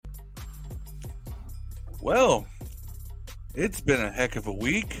Well, it's been a heck of a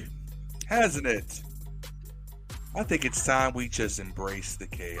week, hasn't it? I think it's time we just embrace the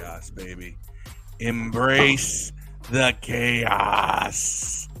chaos, baby. Embrace the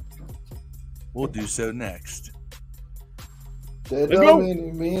chaos. We'll do so next. They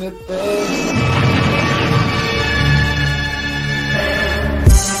don't mean a thing.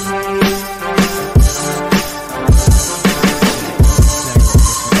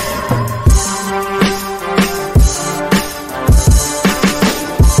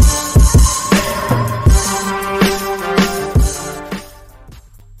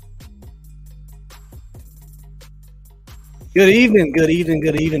 Good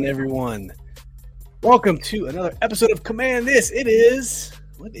evening, everyone. Welcome to another episode of Command This.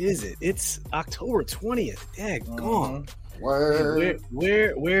 What is it? It's October 20th. Daggone.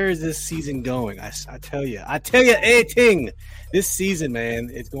 Where is this season going? I tell you, ting. This season, man,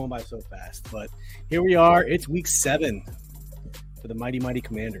 it's going by so fast. But here we are. It's week 7 for the Mighty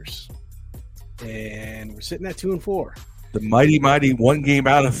Commanders. And we're sitting at 2-4. The mighty one game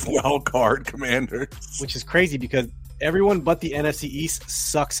out of wild card Commanders. Which is crazy because everyone but the NFC East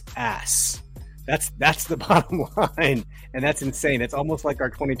sucks ass. That's the bottom line, and that's insane. It's almost like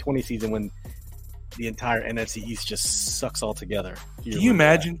our 2020 season when the entire NFC East just sucks altogether. Can you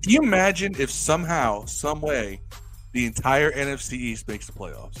imagine? Can you imagine if somehow, some way, the entire NFC East makes the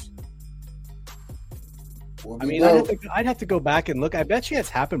playoffs? I mean, I'd have to go back and look. I bet you it's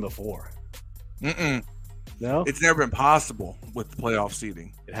happened before. No, it's never been possible with the playoff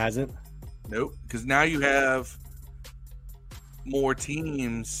seeding. It hasn't. Nope, because now you have more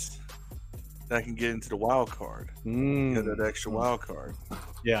teams that can get into the wild card. Get that extra wild card.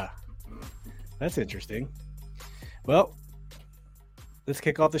 Yeah, that's interesting. Well, let's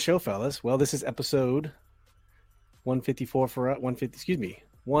kick off the show, fellas. Well, this is episode 154 for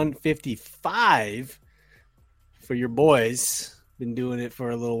 155 for your boys. Been doing it for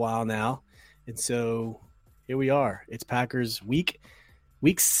a little while now, and so here we are. It's Packers week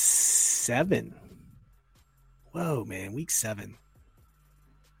 7. Whoa, man, week 7.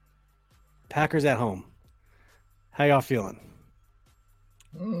 Packers at home. How y'all feeling?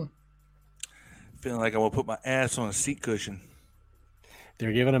 Feeling like I'm going to put my ass on a seat cushion.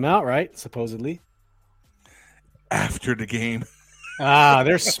 They're giving them out, right? Supposedly. After the game.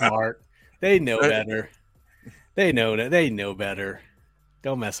 They're smart. They know better. They know better.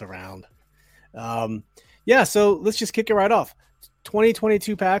 Don't mess around. So let's just kick it right off.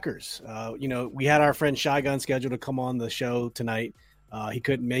 2022 Packers. We had our friend Shy Gun scheduled to come on the show tonight. He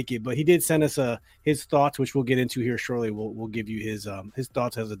couldn't make it, but he did send us his thoughts, which we'll get into here shortly. We'll give you his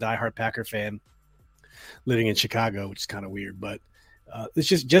thoughts as a diehard Packer fan living in Chicago, which is kind of weird. But it's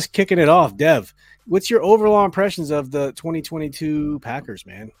just kicking it off. Dev, what's your overall impressions of the 2022 Packers,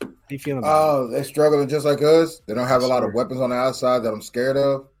 man? How you feeling about it? They're struggling just like us. They don't have a lot of weapons on the outside that I'm scared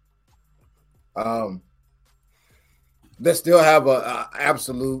of. They still have a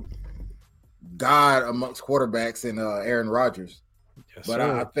absolute god amongst quarterbacks in Aaron Rodgers. Yes, but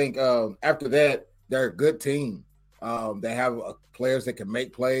I think after that, they're a good team. They have players that can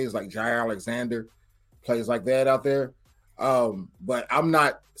make plays like Jair Alexander, plays like that out there. But I'm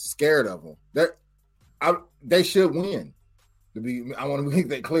not scared of them. They should win. I want to make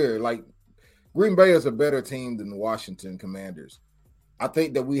that clear. Like, Green Bay is a better team than the Washington Commanders. I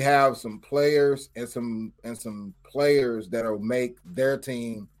think that we have some players and some players that'll make their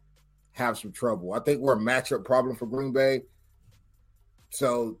team have some trouble. I think we're a matchup problem for Green Bay.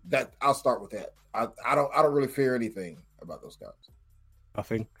 So that I'll start with that. I don't really fear anything about those guys.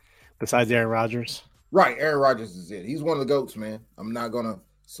 Nothing besides Aaron Rodgers. Right, Aaron Rodgers is it. He's one of the GOATs, man. I'm not gonna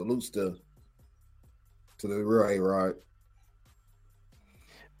salute to the real A-Rod.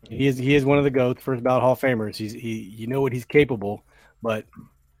 He is one of the GOATs, first ballot Hall of Famers. You know what he's capable, but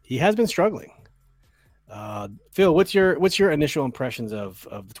he has been struggling. Phil, what's your initial impressions of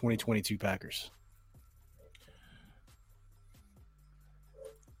the 2022 Packers?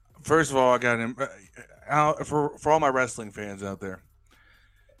 First of all, I got for all my wrestling fans out there.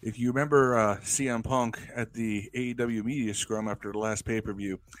 If you remember CM Punk at the AEW media scrum after the last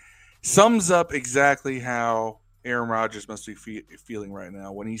pay-per-view, sums up exactly how Aaron Rodgers must be feeling right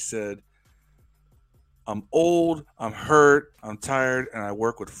now when he said, "I'm old, I'm hurt, I'm tired, and I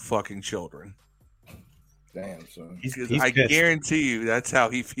work with fucking children." Damn, son. I guarantee you that's how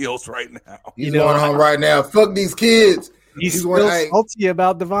he feels right now. He's going home right now. Fuck these kids. He's still salty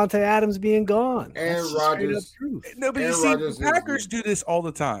about Devontae Adams being gone. Aaron Rodgers. No, but you see, Packers do this all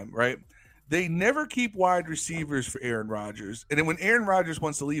the time, right? They never keep wide receivers for Aaron Rodgers. And then when Aaron Rodgers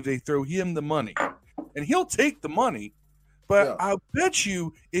wants to leave, they throw him the money. And he'll take the money, But I bet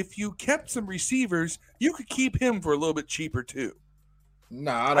you if you kept some receivers, you could keep him for a little bit cheaper too.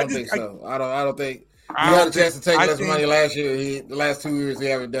 No, I don't think so. I don't think he had a chance to take less money last year. The last 2 years he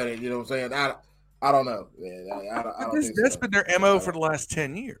haven't done it. You know what I'm saying? I don't know. I don't think that's been their MO for the last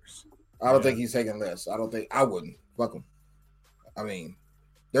 10 years. I don't think he's taking less. I wouldn't. Fuck him. I mean,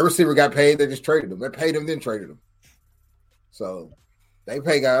 their receiver got paid. They just traded him. They paid him, then traded him. So they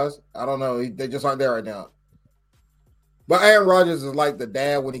pay guys. I don't know. They just aren't there right now. But Aaron Rodgers is like the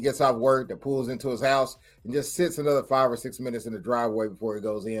dad when he gets off work that pulls into his house and just sits another 5 or 6 minutes in the driveway before he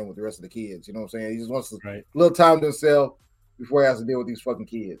goes in with the rest of the kids. You know what I'm saying? He just wants a little time to himself before he has to deal with these fucking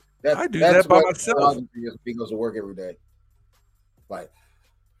kids. I do that by myself. He goes to work every day. Like,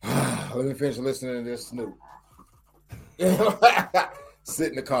 let me finish listening to this Snoop. Sit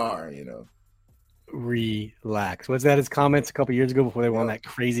in the car, you know. Relax. Was that his comments a couple years ago before they won that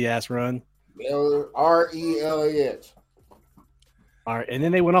crazy ass run? RELAX. All right, and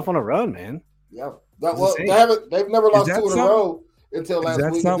then they went off on a run, man. Yeah. They've never lost 2 in a row until last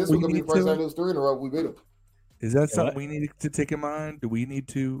week. This was gonna be the first time it was 3 in a row. We beat them. Is that something we need to take in mind? Do we need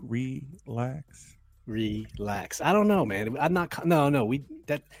to relax? Relax. I don't know, man. I'm not. No. No. I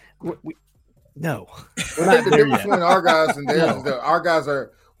think the difference between our guys and theirs is that our guys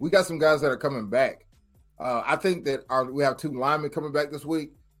are. We got some guys that are coming back. I think that we have 2 linemen coming back this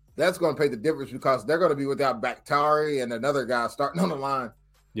week. That's going to pay the difference because they're going to be without Bakhtiari and another guy starting on the line.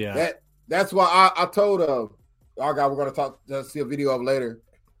 Yeah. That's why I told our guy we're going to see a video of later,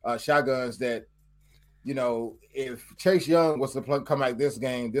 Shotguns, that, you know, if Chase Young was to come back this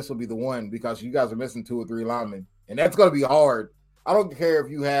game, this will be the one because you guys are missing 2 or 3 linemen. And that's going to be hard. I don't care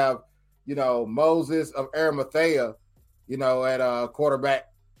if you have, you know, Moses of Arimathea, you know, at quarterback,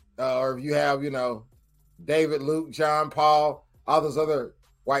 or if you have, you know, David, Luke, John, Paul, all those other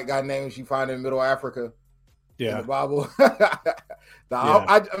white guy names you find in Middle Africa, in the Bible.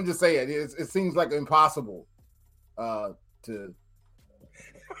 I'm just saying, it seems like impossible for that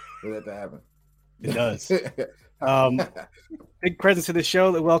to happen. It does. Big presence to the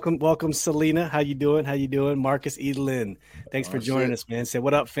show. Welcome, Selena. How you doing? Marcus Edelin. Thanks for joining us, man. Said,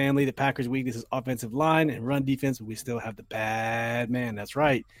 what up, family? The Packers' weakness is offensive line and run defense, but we still have the bad man. That's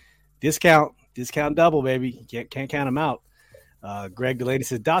right. Discount double, baby. Can't count them out. Greg Delaney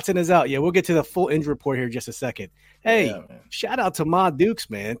says Dotson is out. Yeah, we'll get to the full injury report here in just a second. Hey, shout out to Ma Dukes,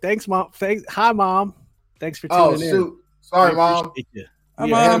 man. Thanks, Mom. Hi, Mom. Thanks for tuning in. Shoot. Sorry, Mom. Appreciate you.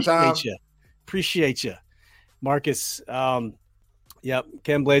 Mom. Appreciate you. Marcus, yep.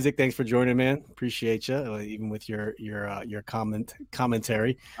 Ken Blazik, thanks for joining, man. Appreciate you, even with your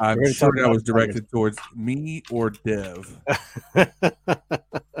commentary. I'm sure that was directed towards me or Dev.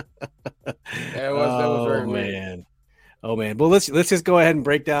 That was very man. Oh man. Well, let's just go ahead and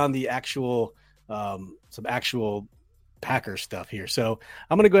break down the actual some actual Packer stuff here. So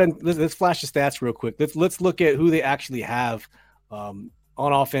I'm gonna go ahead and let's flash the stats real quick. Let's look at who they actually have on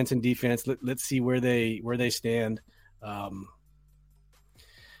offense and defense. Let's see where they stand. All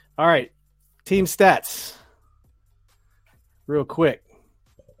right, team stats real quick.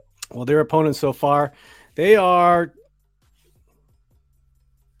 Well, their opponents so far, they are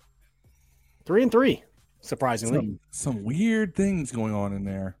 3-3. Surprisingly, some weird things going on in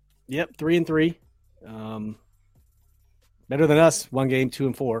there. Yep, 3-3. Better than us. 1 game,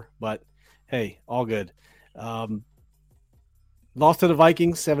 2-4. But hey, all good. Lost to the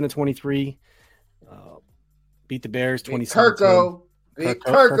Vikings, 7-23. Beat the Bears, 27.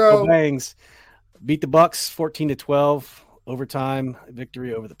 Kirko Bangs. Beat the Bucks, 14-12. Overtime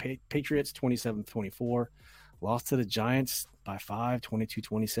victory over the Patriots, 27-24. Lost to the Giants by 5,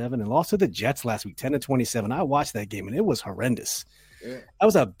 22-27, and lost to the Jets last week, 10-27. I watched that game, and it was horrendous. Yeah. That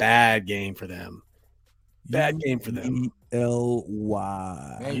was a bad game for them. Bad game for them.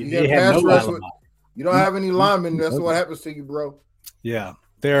 L-Y. You don't have any linemen. That's what happens to you, bro. Yeah.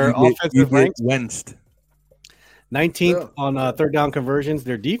 Their offensive ranks, Wentz. 19th on third down conversions.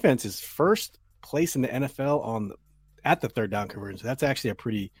 Their defense is first place in the NFL at the third down conversions. That's actually a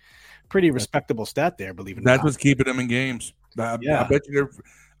pretty respectable stat there, believe it or not. That's what's keeping them in games. I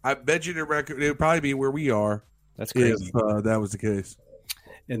bet you the record, it would probably be where we are. That's crazy. If that was the case.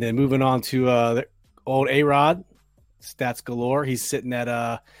 And then moving on to the old A-Rod, stats galore. He's sitting at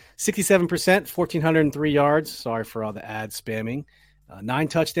 67%, 1,403 yards. Sorry for all the ad spamming. 9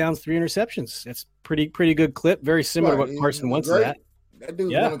 touchdowns, 3 interceptions. That's pretty good clip. Very similar to what Carson Wentz is at. That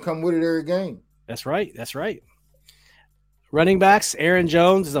dude's going to come with it every game. That's right. Running backs, Aaron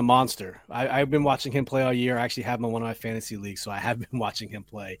Jones is a monster. I've been watching him play all year. I actually have him in one of my fantasy leagues, so I have been watching him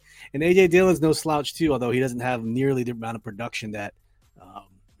play. And A.J. Dillon's no slouch, too, although he doesn't have nearly the amount of production that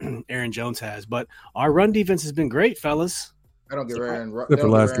Aaron Jones has. But our run defense has been great, fellas. I don't give Aaron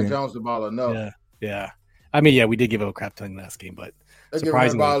game. Jones the ball enough. Yeah. I mean, we did give him a crap ton last game, but they're giving him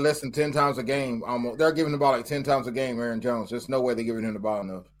the ball less than 10 times a game. Almost, they're giving the ball like 10 times a game. Aaron Jones. There's no way they're giving him the ball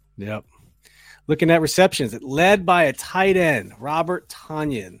enough. Yep. Looking at receptions, it led by a tight end, Robert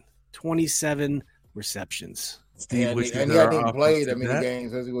Tonyan, 27 receptions. Steve, and he hadn't even played that many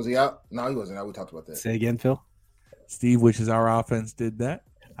games. Was he out? No, he wasn't out. We talked about that. Say again, Phil. Steve wishes our offense did that.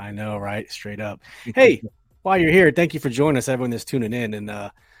 I know, right? Straight up. Hey, while you're here, thank you for joining us, everyone that's tuning in.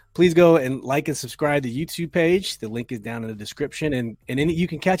 And please go and like and subscribe to the YouTube page. The link is down in the description. And you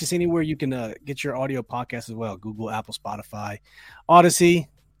can catch us anywhere you can get your audio podcast as well. Google, Apple, Spotify, Odyssey.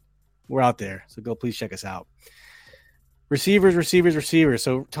 We're out there. So go please check us out. Receivers.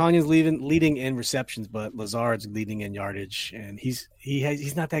 So Tanya's leading in receptions, but Lazard's leading in yardage. And he's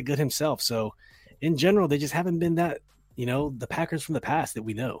not that good himself. So in general, they just haven't been that, the Packers from the past that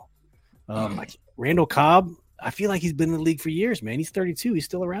we know. Like Randall Cobb, I feel like he's been in the league for years, man. He's 32. He's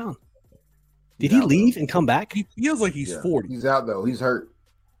still around. Did he leave and come back? He feels like he's 40. He's out, though. He's hurt.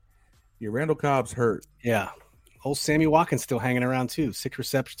 Yeah, Randall Cobb's hurt. Yeah. Old Sammy Watkins still hanging around, too. 6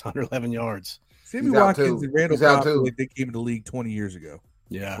 receptions, 111 yards. Sammy Watkins and Randall Cobb, they came into the league 20 years ago.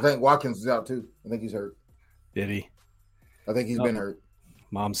 Yeah. I think Watkins is out, too. I think he's hurt. Did he? I think he's been hurt.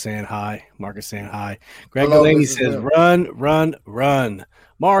 Mom's saying hi. Marcus saying hi. Greg Delaney says, run.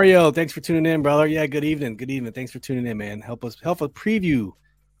 Mario, thanks for tuning in, brother. Yeah, good evening. Thanks for tuning in, man. Help us preview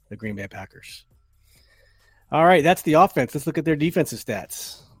the Green Bay Packers. All right, that's the offense. Let's look at their defensive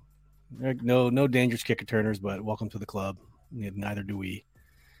stats. No dangerous kick returners, but welcome to the club. Neither do we.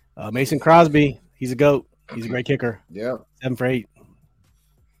 Mason Crosby, he's a GOAT. He's a great kicker. Yeah. 7 for 8.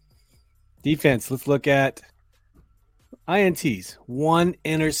 Defense, let's look at INTs. 1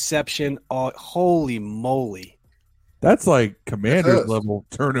 interception. Holy moly. That's like Commanders level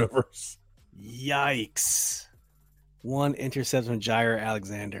turnovers. Yikes. 1 interception from Jair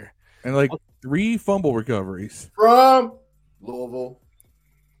Alexander. And like 3 fumble recoveries. From Louisville.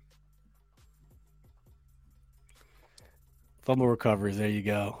 Fumble recoveries. There you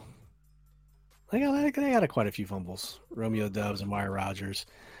go. They got quite a few fumbles. Romeo Doubs and Meyer Rogers.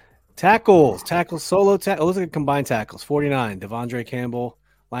 Tackles, solo tackles. Let's look at combined tackles. 49. Devondre Campbell,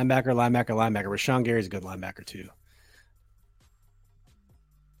 linebacker. Rashawn Gary's a good linebacker too.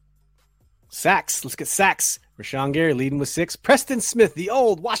 Sacks. Let's get sacks. Rashawn Gary leading with 6. Preston Smith, the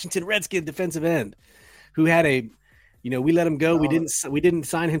old Washington Redskin defensive end, who had we let him go. We didn't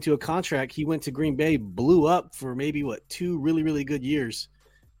sign him to a contract. He went to Green Bay, blew up for maybe 2 really, really good years.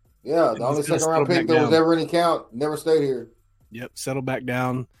 Yeah, the only second round pick that was ever any count. Never stayed here. Yep, settled back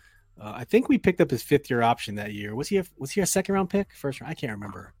down. I think we picked up his 5th-year option that year. Was he a second-round pick? First round? I can't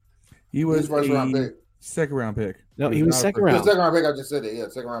remember. He was first-round pick. Second-round pick. No, he was second-round. Second-round pick. I just said it. Yeah,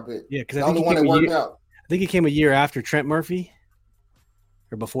 second-round pick. Yeah, because the only one that worked out. I think he came a year after Trent Murphy,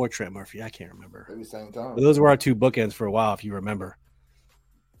 or before Trent Murphy. I can't remember. Maybe same time. But those were our 2 bookends for a while, if you remember.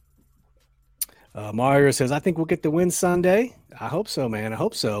 Mario says, "I think we'll get the win Sunday." I hope so, man. I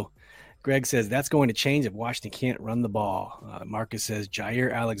hope so. Greg says that's going to change if Washington can't run the ball. Marcus says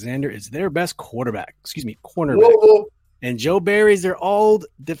Jair Alexander is their best cornerback. Whoa. And Joe Barry's their old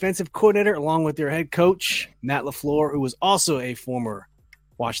defensive coordinator, along with their head coach, Matt LaFleur, who was also a former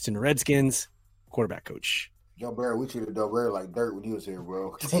Washington Redskins quarterback coach. Joe Barry, we treated Joe Barry like dirt when he was here,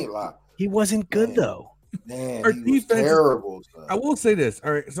 bro. Can't lie. He wasn't good, though. Man, he was terrible. Son. I will say this.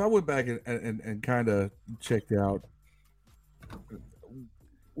 All right, so I went back and kind of checked out.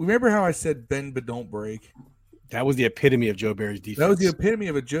 Remember how I said bend but don't break? That was the epitome of Joe Barry's defense. That was the epitome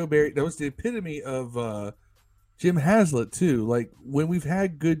of a Joe Barry. That was the epitome of Jim Haslett too. Like when we've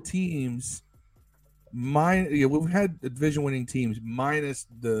had good teams, we've had division-winning teams minus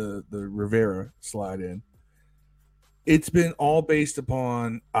the Rivera slide in. It's been all based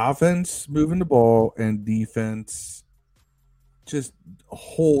upon offense moving the ball and defense just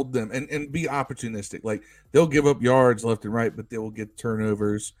hold them and be opportunistic. Like they'll give up yards left and right, but they will get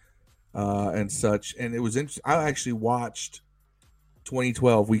turnovers and such. And it was interesting. I actually watched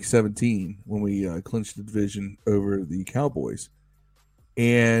 2012 week 17 when we clinched the division over the Cowboys.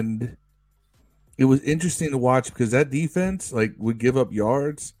 And it was interesting to watch because that defense would give up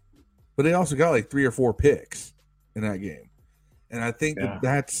yards, but they also got 3 or 4 picks in that game. And I think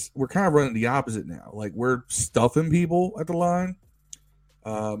we're kind of running the opposite now. Like we're stuffing people at the line.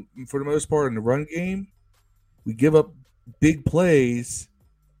 For the most part in the run game, we give up big plays,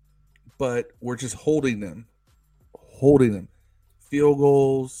 but we're just holding them. Field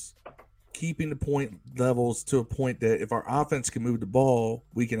goals, keeping the point levels to a point that if our offense can move the ball,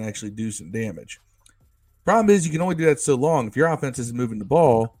 we can actually do some damage. Problem is you can only do that so long. If your offense isn't moving the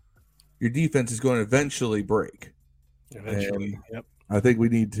ball, your defense is going to eventually break. Eventually, yep. I think we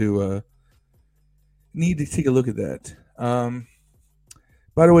need to take a look at that.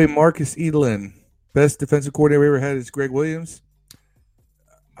 By the way, Marcus Edelin, best defensive coordinator we ever had is Greg Williams.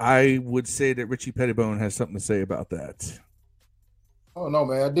 I would say that Richie Pettibone has something to say about that. Oh no,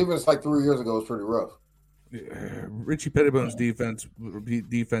 man! Defense like 3 years ago was pretty rough. Richie Pettibone's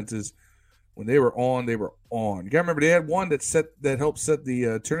defenses, when they were on, they were on. You gotta remember they had one that helped set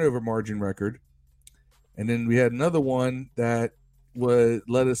the turnover margin record, and then we had another one that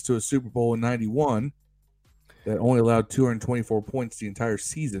led us to a Super Bowl in '91 that only allowed 224 points the entire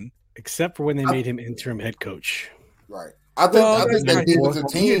season, except for when they made him interim head coach. Right. I think that defensive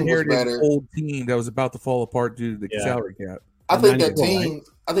team was better. An old team that was about to fall apart due to the salary cap. I think that team.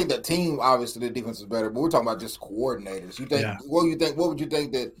 Obviously, the defense is better, but we're talking about just coordinators. You think? Yeah. What would you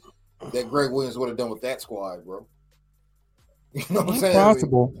think that Greg Williams would have done with that squad, bro? You know what I'm saying?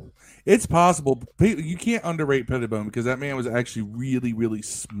 Possible. It's possible. You can't underrate Pettibone because that man was actually really, really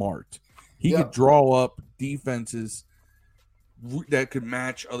smart. He could draw up defenses that could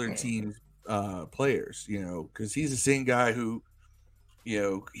match other teams' players. You know, because he's the same guy who, you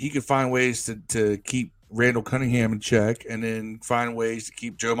know, he could find ways to keep Randall Cunningham in check and then find ways to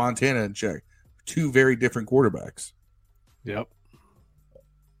keep Joe Montana in check. Two very different quarterbacks. Yep.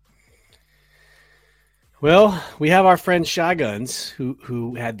 Well, we have our friend Shy Guns,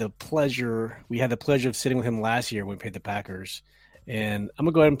 who had the pleasure. We had the pleasure of sitting with him last year when we played the Packers, and I'm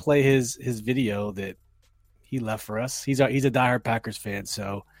gonna go ahead and play his video that he left for us. He's a diehard Packers fan,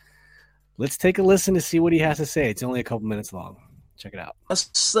 so let's take a listen to see what he has to say. It's only a couple minutes long. Check it out.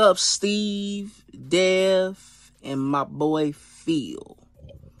 What's up, Steve, Dev, and my boy Phil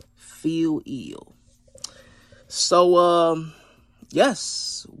Eel. So,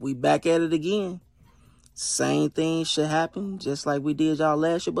 yes, we back at it again. Same thing should happen, just like we did y'all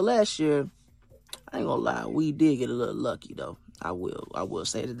last year. But last year, I ain't gonna lie, we did get a little lucky though. I will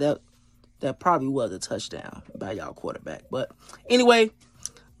say that probably was a touchdown by y'all quarterback. But anyway,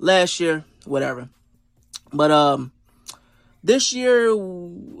 last year, whatever. But this year,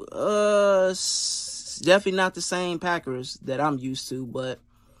 definitely not the same Packers that I'm used to, but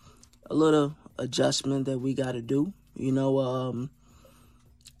a little adjustment that we got to do. You know,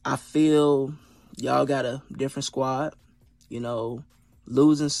 I feel y'all got a different squad. You know,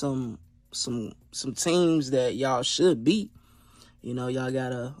 losing some teams that y'all should beat. You know, y'all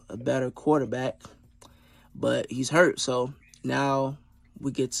got a better quarterback, but he's hurt. So now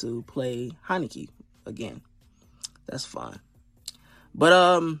we get to play Heineke again. That's fun. But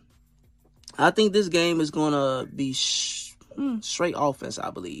I think this game is going to be straight offense, I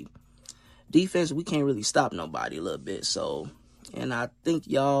believe. Defense, we can't really stop nobody a little bit. So, and I think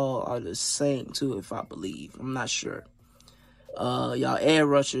y'all are the same too, if I believe. I'm not sure. Y'all air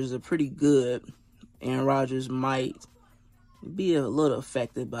rushers are pretty good. Aaron Rodgers might be a little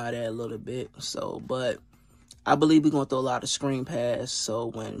affected by that a little bit. So, but I believe we're going to throw a lot of screen pass. So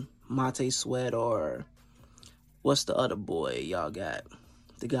when Montez Sweat or what's the other boy y'all got?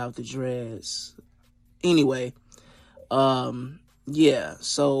 The guy with the dreads. Anyway, yeah,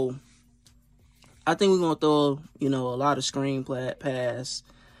 so I think we're going to throw, you know, a lot of screen pass,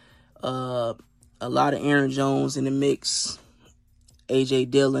 a lot of Aaron Jones in the mix, A.J.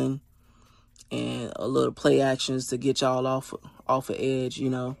 Dillon, and a little play actions to get y'all off of edge, you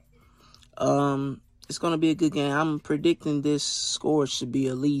know. It's going to be a good game. I'm predicting this score should be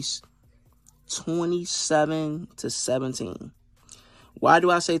at least 27-17. Why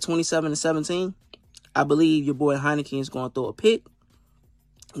do I say 27-17? I believe your boy Heineke is going to throw a pick.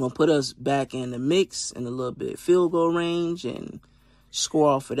 Going to put us back in the mix in a little bit field goal range and score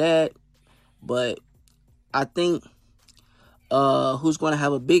off of that. But I think who's going to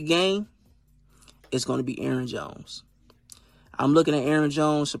have a big game is going to be Aaron Jones. I'm looking at Aaron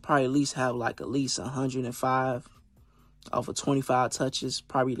Jones to probably at least have at least 105 off of 25 touches,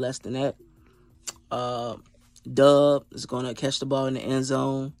 probably less than that. Dub is going to catch the ball in the end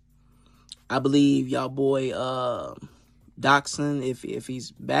zone. I believe y'all boy Doxson, if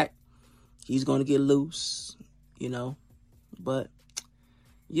he's back, he's going to get loose, you know. But,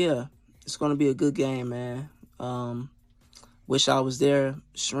 yeah, it's going to be a good game, man. Wish I was there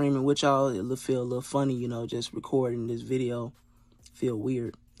streaming with y'all. It'll feel a little funny, you know, just recording this video. Feel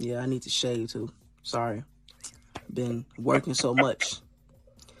weird. Yeah, I need to shave, too. Sorry. Been working so much.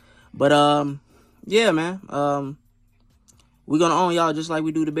 But, yeah, man. We're going to own y'all just like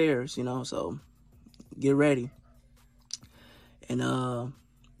we do the Bears, you know, so get ready. And,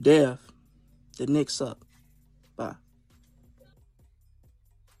 Dev, the Knicks up. Bye.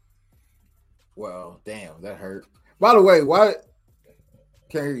 Well, damn, that hurt. By the way, why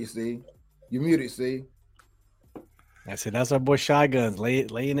can't hear you, Steve? You muted, Steve. I said that's our boy Shy Guns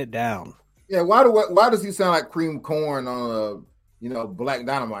laying it down. Yeah, why does he sound like Cream Corn on Black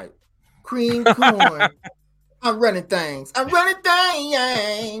Dynamite? Cream Corn. I'm running things.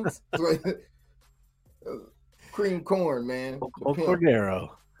 Cream Corn, man. Old Cordero.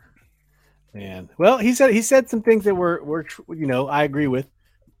 Man. Well, he said some things that were I agree with.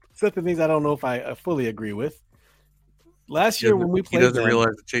 Some things I don't know if I fully agree with. Last year when we played, he doesn't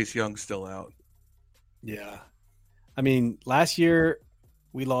realize that Chase Young's still out. Yeah, I mean, last year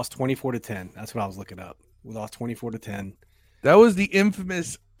we lost 24-10. That's what I was looking up. We lost 24-10. That was the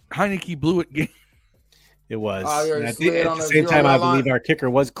infamous Heineke Blewett game. It was. At the same time, I believe our kicker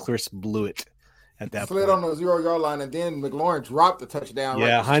was Chris Blewett at that point. Slid on the 0-yard line, and then McLaurin dropped the touchdown.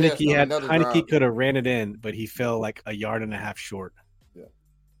 Yeah, Heineke could have ran it in, but he fell like a yard and a half short.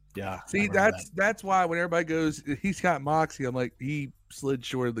 Yeah. See, that's why when everybody goes, he's got moxie, I'm like, he slid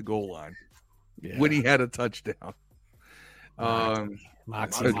short of the goal line when he had a touchdown.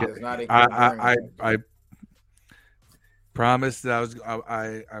 Moxie. Okay. I promised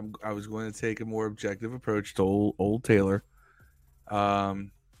that I was going to take a more objective approach to old Taylor.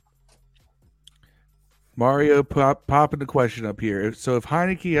 Mario popping the question up here. So if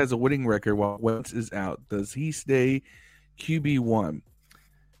Heineke has a winning record while Wentz is out, does he stay QB1?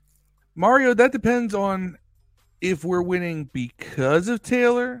 Mario, that depends on if we're winning because of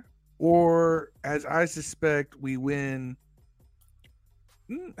Taylor or, as I suspect, we win.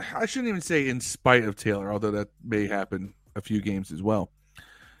 I shouldn't even say in spite of Taylor, although that may happen a few games as well.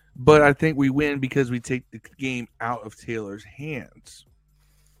 But I think we win because we take the game out of Taylor's hands.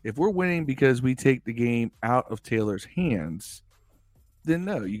 If we're winning because we take the game out of Taylor's hands, then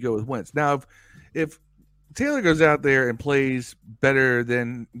no, you go with Wentz. Now, if Taylor goes out there and plays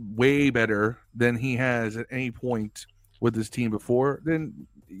way better than he has at any point with his team before, then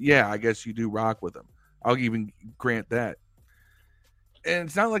yeah, I guess you do rock with him. I'll even grant that. And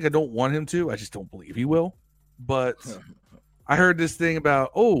it's not like I don't want him to. I just don't believe he will. But I heard this thing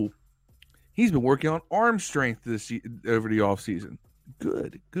about, he's been working on arm strength over the offseason.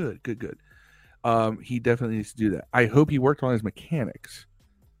 Good. He definitely needs to do that. I hope he worked on his mechanics.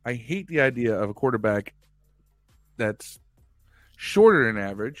 I hate the idea of a quarterback that's shorter than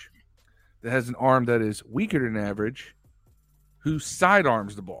average, that has an arm that is weaker than average, who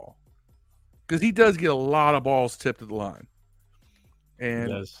sidearms the ball. Because he does get a lot of balls tipped at the line.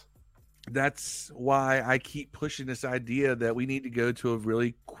 And that's why I keep pushing this idea that we need to go to a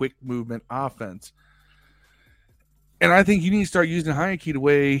really quick movement offense. And I think you need to start using Heineke the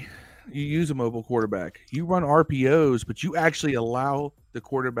way you use a mobile quarterback. You run RPOs, but you actually allow the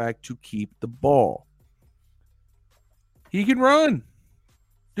quarterback to keep the ball. He can run.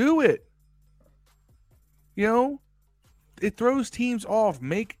 Do it. It throws teams off.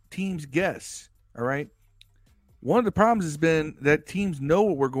 Make teams guess. All right? One of the problems has been that teams know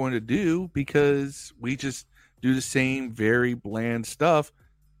what we're going to do because we just do the same very bland stuff.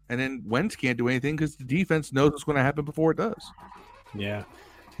 And then Wentz can't do anything because the defense knows what's going to happen before it does. Yeah.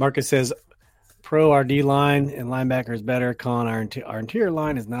 Marcus says, our D-line and linebacker is better. Con, our interior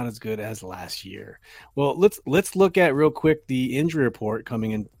line is not as good as last year. Well, let's look at real quick the injury report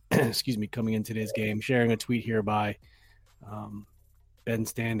coming in today's game. Sharing a tweet here by Ben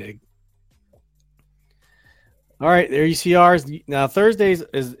Standig. All right, there you see ours. Now Thursdays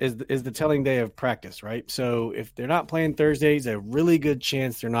is the telling day of practice, right? So if they're not playing Thursdays, a really good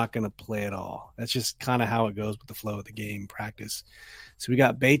chance they're not going to play at all. That's just kind of how it goes with the flow of the game practice. So we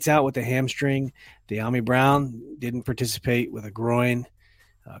got Bates out with a hamstring. De'Ami Brown didn't participate with a groin.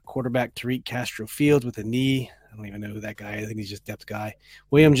 Quarterback Tariq Castro Fields with a knee. I don't even know who that guy is. I think he's just depth guy.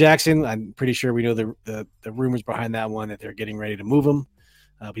 William Jackson, I'm pretty sure we know the rumors behind that one that they're getting ready to move him.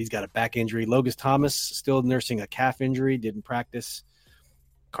 But he's got a back injury. Logus Thomas still nursing a calf injury, didn't practice.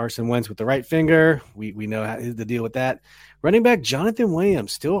 Carson Wentz with the right finger. We know the deal with that. Running back Jonathan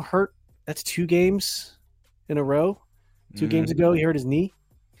Williams still hurt. That's 2 games in a row. 2 games ago, he hurt his knee.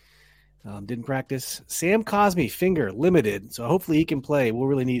 Didn't practice. Sam Cosmi, finger, limited. So hopefully he can play. We'll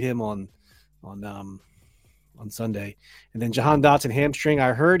really need him on Sunday. And then Jahan Dotson, hamstring.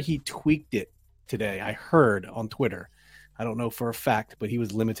 I heard he tweaked it today. I heard on Twitter. I don't know for a fact, but he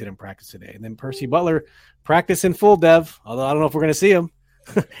was limited in practice today. And then Percy Butler, practice in full, Dev. Although I don't know if we're going to see him.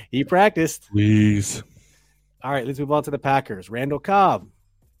 He practiced. Please. All right, let's move on to the Packers. Randall Cobb,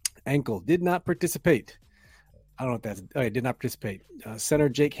 ankle, did not participate. I don't know if that's – did not participate. Center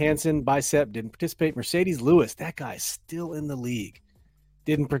Jake Hansen, bicep, didn't participate. Mercedes Lewis, that guy is still in the league.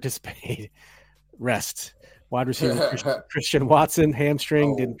 Didn't participate. Rest. Wide receiver Christian Watson,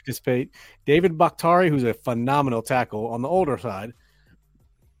 hamstring, didn't participate. David Bakhtari, who's a phenomenal tackle on the older side,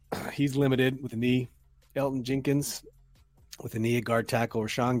 he's limited with a knee. Elton Jenkins with a knee at guard tackle.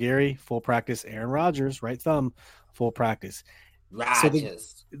 Rashawn Gary, full practice. Aaron Rodgers, right thumb, full practice.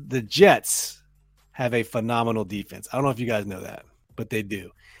 Rodgers. So the Jets have a phenomenal defense. I don't know if you guys know that, but they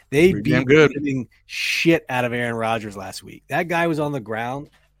do. They beat the shit out of Aaron Rodgers last week. That guy was on the ground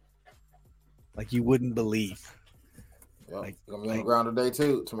like you wouldn't believe. Yep. Like, on the ground today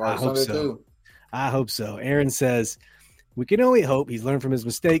too. Tomorrow Sunday too. I hope so. Aaron says, we can only hope he's learned from his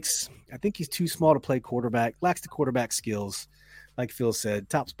mistakes. I think he's too small to play quarterback, lacks the quarterback skills. Like Phil said,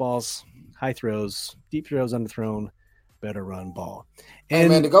 tops balls, high throws, deep throws underthrown, better run ball. And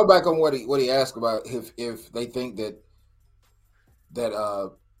man, to go back on what he asked about if they think that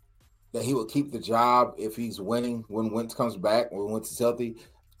he will keep the job if he's winning when Wentz comes back, when Wentz is healthy.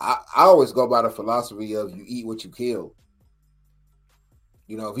 I always go by the philosophy of you eat what you kill.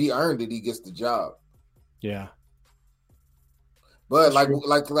 You know, if he earned it, he gets the job. Yeah. But like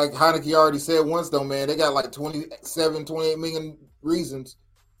Heineke already said once, though, man, they got like 28 million reasons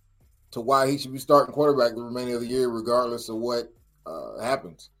to why he should be starting quarterback the remainder of the year, regardless of what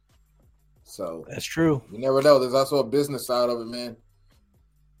happens. So that's true. You never know. There's also a business side of it, man.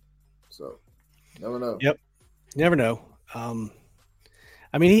 So you never know. Yep. You never know.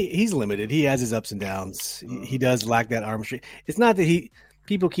 I mean, he's limited. He has his ups and downs. He does lack that arm strength. It's not that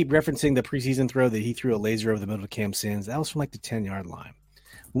people keep referencing the preseason throw that he threw a laser over the middle of Cam Sims. That was from like the 10-yard line.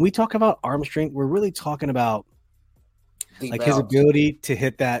 When we talk about arm strength, we're really talking about deep like outs. His ability to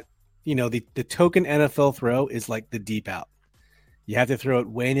hit that, you know, the token NFL throw is like the deep out. You have to throw it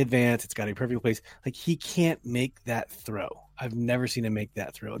way in advance. It's got to be perfectly placed. Like he can't make that throw. I've never seen him make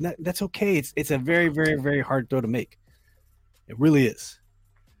that throw. And that's okay. It's a very, very, very hard throw to make. It really is.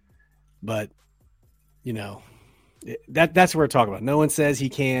 But, you know, that's what we're talking about. No one says he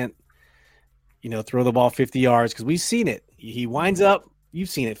can't, you know, throw the ball 50 yards because we've seen it. He winds up, you've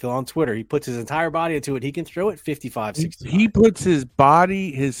seen it, Phil, on Twitter. He puts his entire body into it. He can throw it 55, 60. He puts his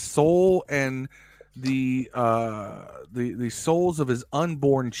body, his soul, and the souls of his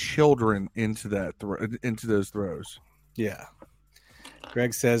unborn children into those throws. Yeah.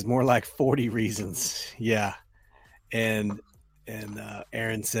 Greg says more like 40 reasons. Yeah. And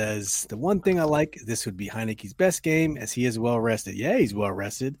Aaron says, the one thing I like, this would be Heineke's best game as he is well rested. Yeah, he's well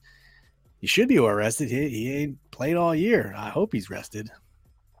rested. He should be well rested. He ain't played all year. I hope he's rested.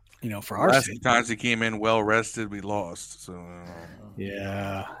 You know, for our sake. Times he came in well rested, we lost. So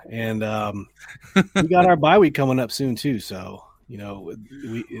yeah, and we got our bye week coming up soon too. So you know,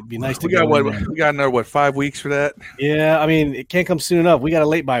 it'd be nice to we got another 5 weeks for that. Yeah, I mean, it can't come soon enough. We got a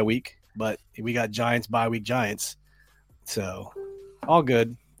late bye week, but we got Giants bye week Giants. So all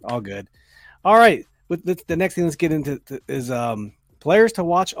good. All right. With the next thing let's get into is players to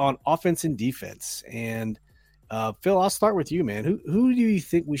watch on offense and defense. And Phil, I'll start with you, man. Who do you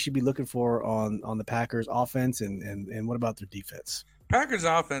think we should be looking for on the Packers offense and what about their defense? Packers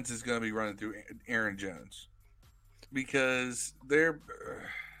offense is going to be running through Aaron Jones because their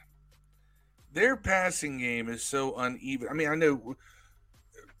passing game is so uneven. I mean, I know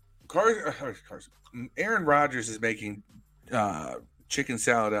Aaron Rodgers is making chicken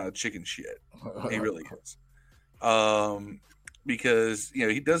salad out of chicken shit. He really is. Because, you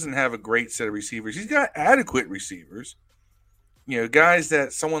know, he doesn't have a great set of receivers. He's got adequate receivers, you know, guys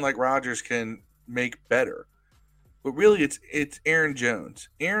that someone like Rodgers can make better. But really, it's Aaron Jones.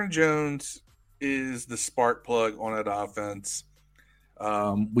 Aaron Jones is the spark plug on that offense.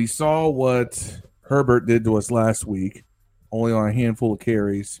 We saw what Herbert did to us last week, only on a handful of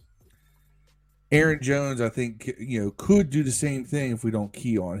carries. Aaron Jones, I think, you know, could do the same thing if we don't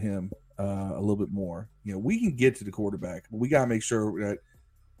key on him a little bit more. You know, we can get to the quarterback, but we got to make sure that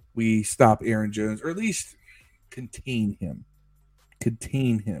we stop Aaron Jones, or at least contain him.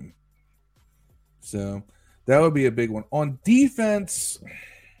 So that would be a big one. On defense,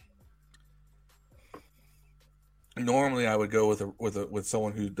 normally I would go with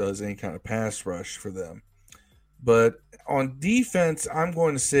someone who does any kind of pass rush for them. But on defense, I'm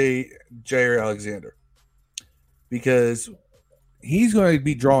going to say Jair Alexander because he's going to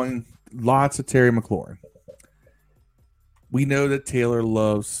be drawing lots of Terry McLaurin. We know that Taylor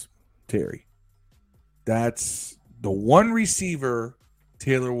loves Terry. That's the one receiver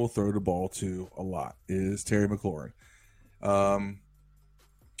Taylor will throw the ball to a lot is Terry McLaurin.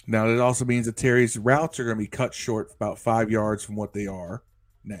 Now, that also means that Terry's routes are going to be cut short about 5 yards from what they are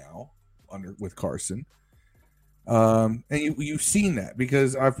now with Carson. And you've seen that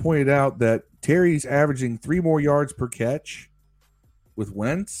because I've pointed out that Terry's averaging 3 more yards per catch with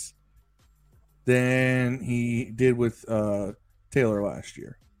Wentz than he did with Taylor last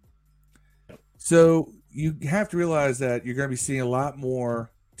year. So you have to realize that you're going to be seeing a lot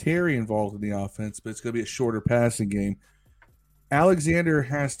more Terry involved in the offense, but it's going to be a shorter passing game. Alexander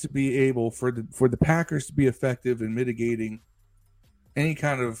has to be able for the Packers to be effective in mitigating any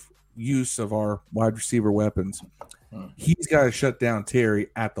kind of use of our wide receiver weapons. He's got to shut down Terry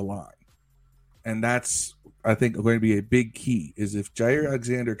at the line, and that's, I think, going to be a big key. Is if Jair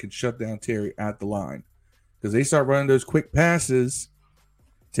Alexander can shut down Terry at the line, because they start running those quick passes.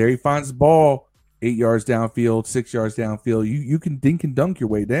 Terry finds the ball 8 yards downfield, 6 yards downfield. You can dink and dunk your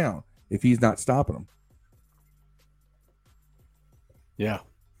way down if he's not stopping them. Yeah.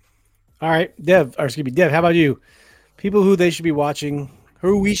 All right, Dev. How about you? People who they should be watching,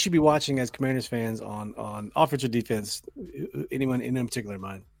 who we should be watching as Commanders fans on offense or defense. Anyone in particular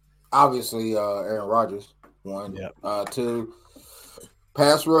mind? Obviously, Aaron Rodgers. 1. Yep. 2.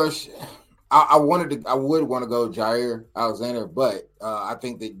 Pass rush. I would want to go Jair Alexander, but I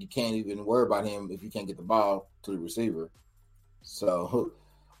think that you can't even worry about him if you can't get the ball to the receiver. So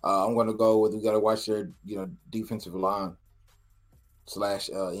I'm going to go with, we got to watch their defensive line /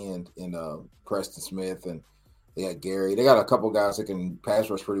 end in Preston Smith, and they got Gary. They got a couple guys that can pass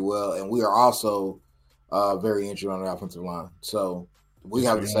rush pretty well, and we are also very injured on the offensive line. So we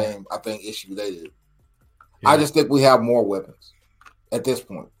have the same, I think, issue they do. Yeah. I just think we have more weapons at this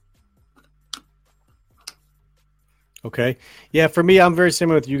point. Okay. Yeah, for me, I'm very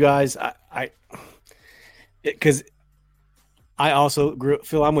similar with you guys. Because I also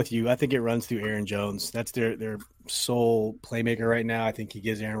Phil, I'm with you. I think it runs through Aaron Jones. That's their sole playmaker right now. I think he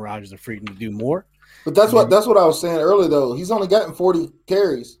gives Aaron Rodgers the freedom to do more. But that's what I was saying earlier, though. He's only gotten 40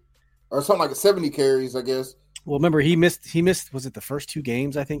 carries or something like 70 carries, I guess. Well, remember, he missed, was it the first 2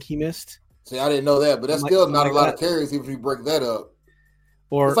 games I think he missed? See, I didn't know that, but that's still not a lot of carries if you break that up.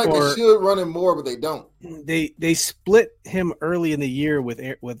 It's like they should run him more, but they don't. They split him early in the year with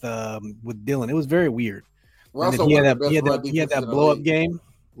Dylan. It was very weird. He had that blow up game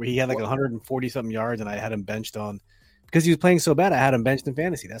where he had like 140 something yards, and I had him benched on because he was playing so bad. I had him benched in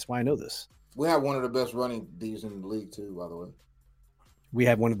fantasy. That's why I know this. We have one of the best running defenses in the league too, by the way. We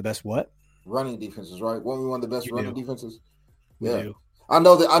have one of the best what? Running defenses, right? Weren't we one of the best running defenses? Yeah, do. I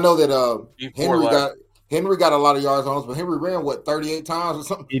know that. Henry got a lot of yards on us, but Henry ran 38 times or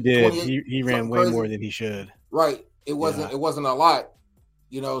something. He did. He ran way more than he should. Right. It wasn't a lot,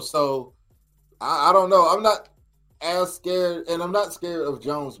 So I don't know. I'm not as scared, and I'm not scared of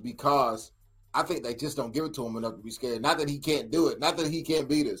Jones because I think they just don't give it to him enough to be scared. Not that he can't do it. Not that he can't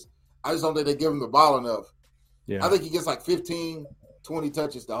beat us. I just don't think they give him the ball enough. Yeah. I think he gets like 15, 20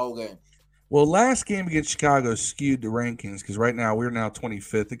 touches the whole game. Well, last game against Chicago skewed the rankings because right now we're now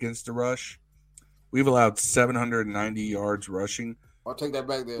 25th against the rush. We've allowed 790 yards rushing. I'll take that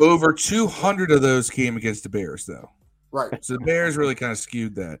back there. Over 200 of those came against the Bears, though. Right. So the Bears really kind of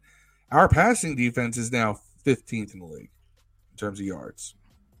skewed that. Our passing defense is now 15th in the league in terms of yards.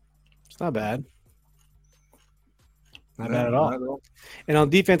 It's not bad. Not bad at all. And on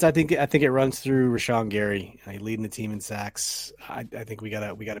defense, I think it runs through Rashawn Gary, leading the team in sacks. I think we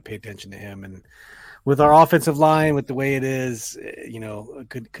gotta pay attention to him, and with our offensive line, with the way it is, it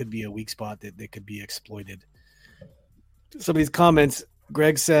could be a weak spot that could be exploited. Some of these comments,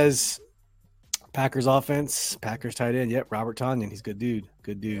 Greg says, Packers offense, Packers tight end. Yep, Robert Tonyan, he's a good dude.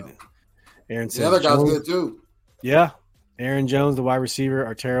 Good dude. Yeah. Aaron says the other guy's good too. Yeah, Aaron Jones, the wide receiver,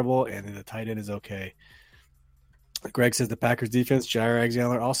 are terrible, and then the tight end is okay. Greg says the Packers defense, Jair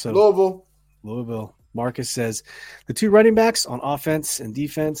Alexander also. Louisville. Marcus says the 2 running backs on offense and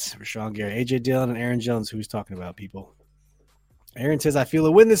defense, Rashawn Gary, A.J. Dillon, and Aaron Jones. Who he's talking about, people. Aaron says, I feel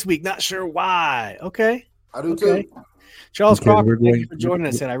a win this week. Not sure why. Okay. I do too. Charles Crawford, thank you for joining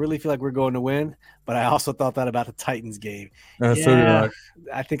us. I really feel like we're going to win, but I also thought that about the Titans game. So did I.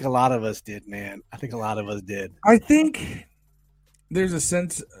 I think a lot of us did, man. I think a lot of us did. I think there's a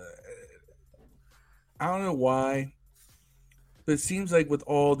sense I don't know why, but it seems like with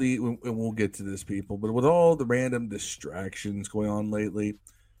all the, and we'll get to this, people, but with all the random distractions going on lately,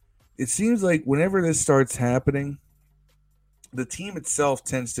 it seems like whenever this starts happening, the team itself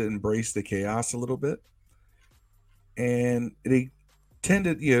tends to embrace the chaos a little bit, and they tend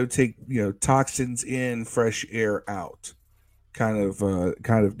to, take, toxins in, fresh air out, kind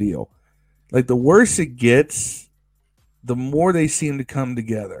of deal. Like the worse it gets, the more they seem to come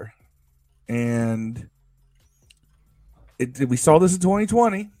together. And we saw this in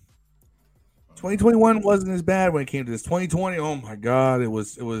 2020. 2021 wasn't as bad when it came to this. 2020, oh my God, it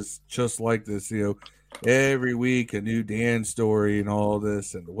was just like this. Every week a new Dan story and all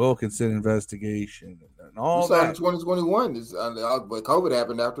this, and the Wilkinson investigation and all that. In 2021, but COVID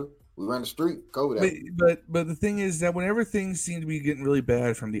happened after we ran the street. COVID happened. But the thing is that whenever things seem to be getting really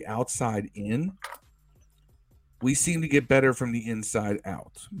bad from the outside in, we seem to get better from the inside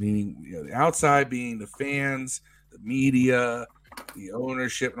out, meaning the outside being the fans, the media, the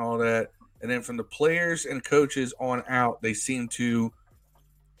ownership, and all that. And then from the players and coaches on out, they seem to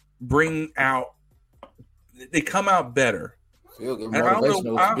bring out. They come out better. And I don't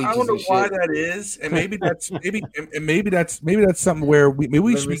know why that is, and maybe that's something where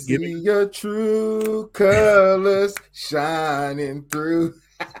we should be giving your true colors shining through.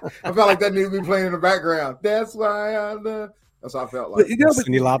 I felt like that needs to be playing in the background. That's why I love. That's what I felt like. But,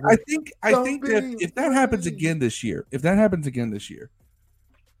 I think that if that happens again this year,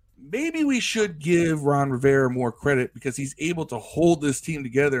 maybe we should give Ron Rivera more credit because he's able to hold this team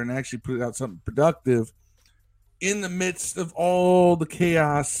together and actually put out something productive in the midst of all the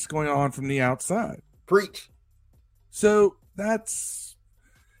chaos going on from the outside. Preach. So that's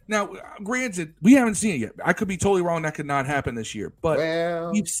now, granted, we haven't seen it yet. I could be totally wrong. That could not happen this year,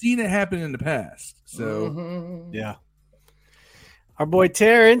 but we've seen it happen in the past. So, yeah. Our boy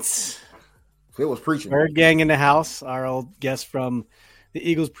Terrence. Phil was preaching. Bird Gang in the house. Our old guest from the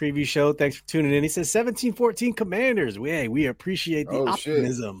Eagles preview show. Thanks for tuning in. He says 17-14 Commanders. We appreciate the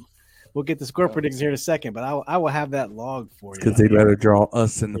optimism. Shit. We'll get the score predictions here in a second, but I will have that log for you. Because they'd rather draw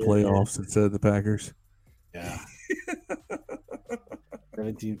us in the playoffs instead of the Packers. Yeah.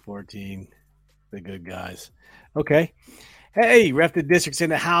 17-14. The good guys. Okay. Hey, Ref the District's in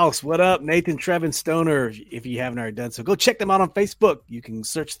the house. What up? Nathan, Trevin, Stoner, if you haven't already done so. Go check them out on Facebook. You can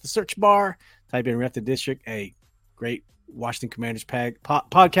search the search bar, type in Ref the District. A great Washington Commanders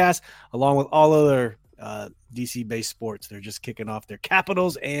podcast, along with all other DC-based sports. They're just kicking off their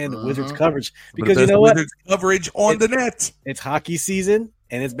Capitals and Wizards coverage because you know what? Wizards coverage on the net. It's hockey season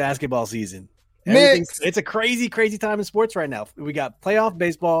and it's basketball season. It's a crazy, crazy time in sports right now. We got playoff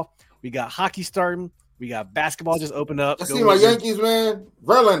baseball. We got hockey starting. We got basketball just opened up. I see my Yankees, man.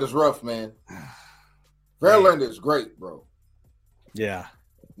 Verlander's rough, man. Verlander's great, bro. Yeah.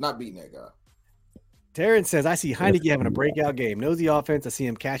 Not beating that guy. Terrence says, I see Heineke having a breakout game. Knows the offense. I see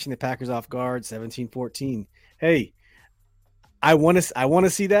him catching the Packers off guard, 17-14. Hey, I want to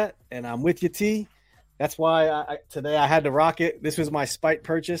see that, and I'm with you, T. That's why today I had to rock it. This was my spite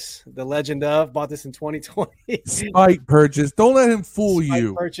purchase, the legend of. Bought this in 2020. Spite purchase. Don't let him fool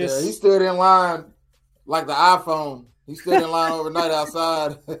you. Purchase. Yeah, he stood in line like the iPhone. He stood in line overnight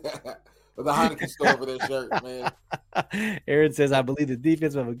outside with the Heineken store for that shirt, man. Aaron says, I believe the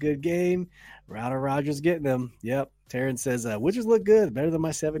defense will have a good game. Router Rodgers getting them. Yep. Terrence says, Wizards look good. Better than my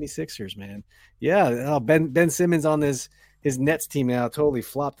 76ers, man. Yeah. Ben Simmons on his Nets team now totally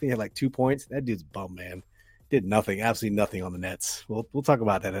flopped. He had like 2 points. That dude's bum, man. Did nothing, absolutely nothing on the Nets. We'll talk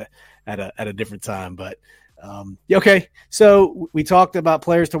about that at a different time. But okay. So we talked about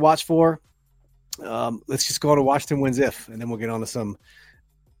players to watch for. Let's just go on to Washington wins if, and then we'll get on to some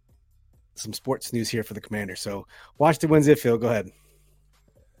sports news here for the Commanders. So Washington wins if, Phil, go ahead.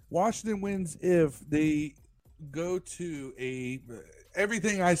 Washington wins if they go to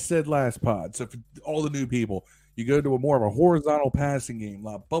everything I said last pod. So for all the new people, you go to a more of a horizontal passing game, a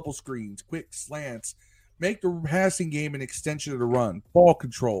lot of bubble screens, quick slants, make the passing game an extension of the run, ball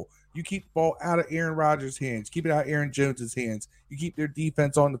control. You keep the ball out of Aaron Rodgers' hands, keep it out of Aaron Jones' hands. You keep their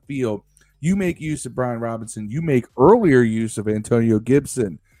defense on the field. You make use of Brian Robinson. You make earlier use of Antonio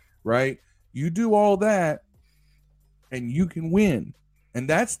Gibson, right? You do all that, and you can win. And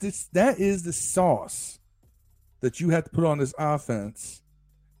that is the sauce that you have to put on this offense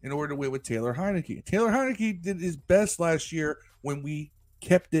in order to win with Taylor Heineke. Taylor Heineke did his best last year when we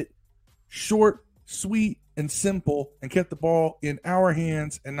kept it short, sweet, and simple and kept the ball in our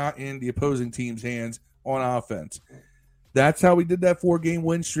hands and not in the opposing team's hands on offense. That's how we did that 4-game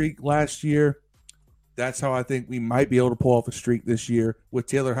win streak last year. That's how I think we might be able to pull off a streak this year with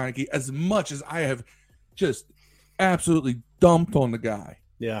Taylor Heineke, as much as I have just absolutely dumped on the guy.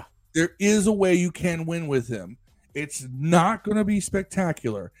 Yeah. There is a way you can win with him. It's not going to be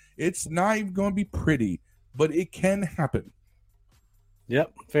spectacular. It's not even going to be pretty, but it can happen.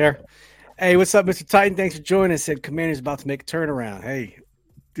 Yep, fair. Hey, what's up, Mr. Titan? Thanks for joining us. Said Commander's about to make a turnaround. Hey,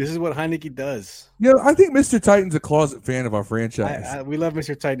 this is what Heineke does. Yeah, I think Mr. Titan's a closet fan of our franchise. We love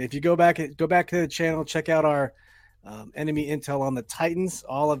Mr. Titan. If you go back to the channel, check out our enemy intel on the Titans.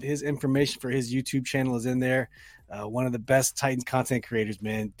 All of his information for his YouTube channel is in there. One of the best Titans content creators,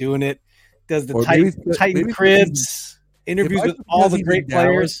 man, doing it. Does the Titan cribs, interviews with all the great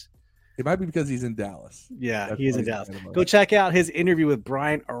players. It might be because he's in Dallas. Yeah, he is in Dallas. Go check out his interview with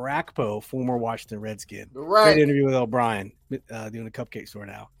Brian Arakpo, former Washington Redskin. Right. Great interview with O'Brien, doing a cupcake store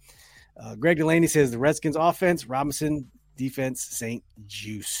now. Greg Delaney says the Redskins offense, Robinson, defense ain't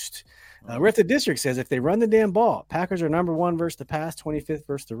juiced. Rift the District says if they run the damn ball, Packers are number 1 versus the pass, 25th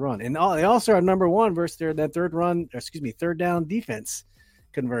versus the run. And they also are number 1 versus that third down defense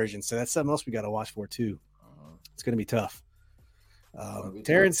conversion. So that's something else we got to watch for too. It's going to be tough.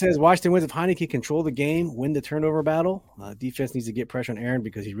 Terrence says Washington wins if Heineke can control the game, win the turnover battle. Defense needs to get pressure on Aaron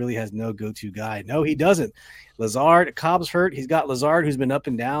because he really has no go-to guy. No, he doesn't. Cobb's hurt. He's got Lazard, who's been up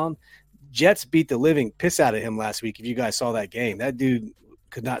and down. Jets beat the living piss out of him last week. If you guys saw that game, that dude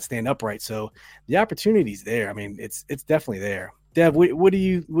could not stand upright. So the opportunity's there. I mean, it's definitely there. Dev, what do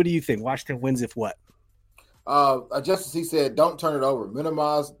you think? Washington wins if what? Justice, he said, don't turn it over.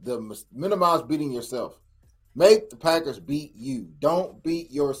 Minimize beating yourself. Make the Packers beat you. Don't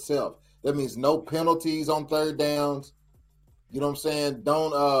beat yourself. That means no penalties on third downs. You know what I'm saying?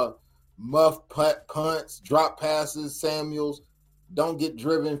 Don't muff punts, drop passes, Samuels. Don't get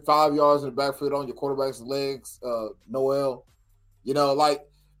driven 5 yards in the backfield on your quarterback's legs, Noel. You know, like,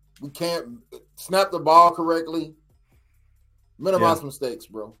 we can't snap the ball correctly. Minimize mistakes,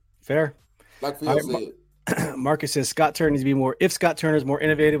 bro. Fair. Like Phil said. Marcus says Scott Turner needs to be more. If Scott Turner is more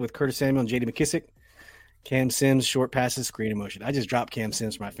innovative with Curtis Samuel and J.D. McKissick, Cam Sims, short passes, screen motion. I just dropped Cam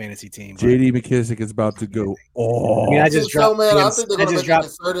Sims for my fantasy team. J.D. McKissick is about to go. Oh, I mean, I just dropped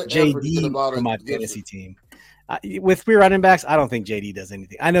J.D. for my fantasy team. With 3 running backs, I don't think J.D. does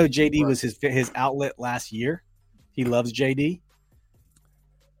anything. I know J.D. was his outlet last year. He loves J.D.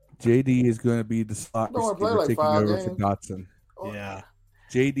 J.D. is going to be the slot receiver taking over for Dotson. Yeah.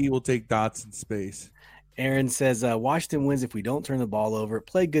 J.D. will take Dotson's space. Aaron says Washington wins if we don't turn the ball over,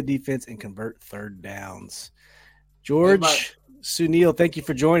 play good defense, and convert third downs. George Sunil, thank you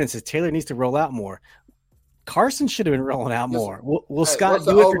for joining. Says Taylor needs to roll out more. Carson should have been rolling out more. Will Scott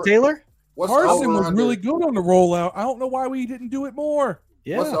do it for Taylor? Carson was really good on the rollout. I don't know why we didn't do it more.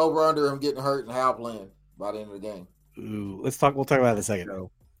 Yeah. What's the over under him getting hurt and Hal playing by the end of the game? Ooh, we'll talk about it in a second.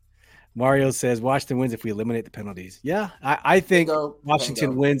 No. Mario says Washington wins if we eliminate the penalties. Yeah, I think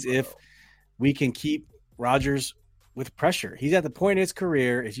Washington wins if we can keep Rodgers with pressure. He's at the point in his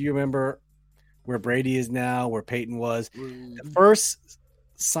career, if you remember where Brady is now, where Peyton was, the first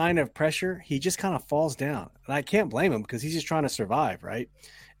sign of pressure, he just kind of falls down. And I can't blame him because he's just trying to survive, right?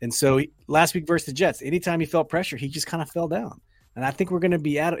 And so last week versus the Jets, anytime he felt pressure, he just kind of fell down. And I think we're going to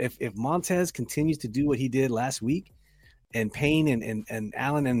be at it. If Montez continues to do what he did last week, and Payne and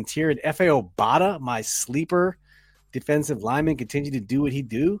Allen and Tier, F.A. Obata, my sleeper defensive lineman, continue to do what he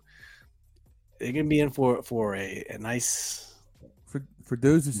do, they're going to be in for a nice. For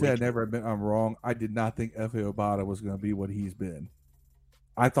those who say I'm wrong. I did not think F.A. Obata was going to be what he's been.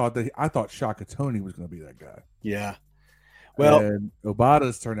 I thought Shaka Toney was going to be that guy. Yeah. Well, and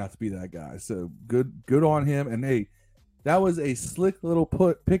Obata's turned out to be that guy. So good on him. And hey, that was a slick little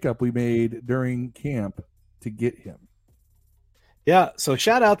pickup we made during camp to get him. Yeah, so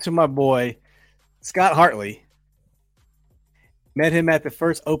shout out to my boy Scott Hartley. Met him at the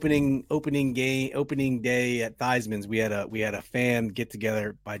first opening day at Theismann's. We had a fan get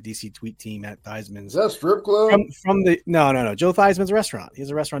together by DC Tweet Team at Theismann's. Is that a strip club? From the no Joe Theismann's restaurant. He has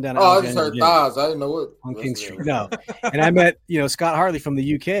a restaurant down. I just heard Thighs. I didn't know what on King Street. No, and I met Scott Hartley from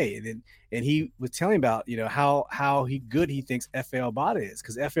the UK, and he was telling about how good he thinks F.A. Obata is,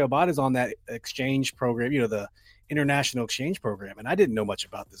 because F.A. Obata is on that exchange program, the international exchange program, and I didn't know much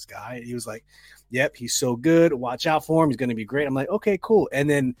about this guy. He was like, yep, he's so good, watch out for him, he's going to be great. I'm like, okay, cool. And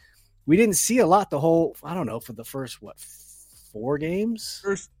then we didn't see a lot for the first 4 games,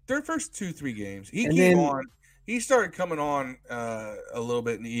 their first 2-3 games. He started coming on a little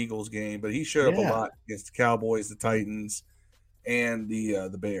bit in the Eagles game, but he showed up a lot against the Cowboys, the Titans, and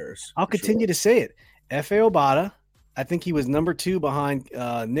the Bears. I'll continue to say it. F.A. Obata, I think he was number 2 behind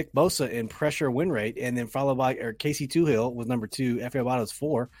Nick Bosa in pressure win rate, and then followed by Casey Toohill was number 2. F.A. Obata was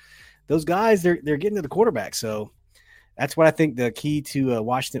 4. Those guys, they're getting to the quarterback. So that's what I think the key to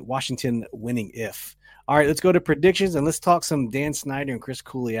Washington winning if. All right, let's go to predictions, and let's talk some Dan Snyder and Chris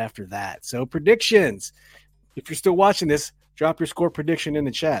Cooley after that. So predictions. If you're still watching this, drop your score prediction in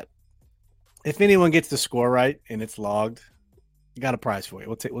the chat. If anyone gets the score right and it's logged, I got a prize for you.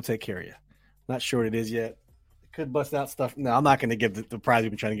 We'll take care of you. Not sure what it is yet. Could bust out stuff. No, I'm not going to give the prize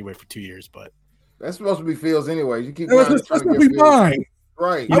we've been trying to give away for 2 years, but that's supposed to be Phil's anyway. You keep supposed to be mine,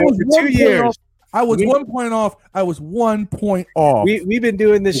 right? I was for 2 years. I was 1 point off. I was 1 point off. We've been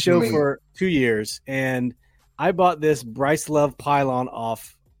doing this show for 2 years, and I bought this Bryce Love pylon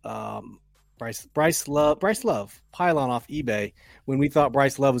off Bryce Love pylon off eBay when we thought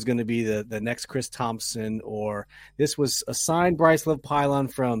Bryce Love was going to be the next Chris Thompson, or this was a signed Bryce Love pylon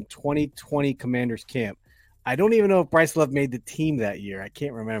from 2020 Commanders camp. I don't even know if Bryce Love made the team that year. I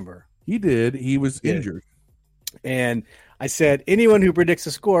can't remember. He did. He was injured. And I said, anyone who predicts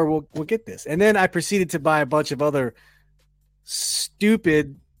a score will get this. And then I proceeded to buy a bunch of other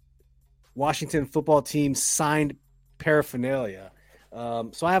stupid Washington football team signed paraphernalia.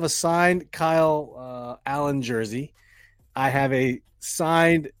 So I have a signed Kyle Allen jersey. I have a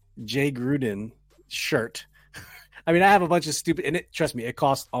signed Jay Gruden shirt. I mean, I have a bunch of stupid, and trust me, it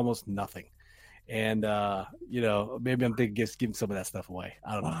costs almost nothing. And, maybe I'm thinking of giving some of that stuff away.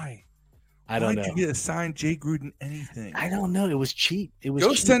 I don't know. Why? I don't know. Why'd you get a signed Jay Gruden anything? I don't know. It was cheap.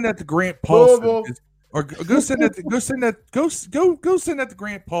 Go send that to Grant Paulson. Or go send that to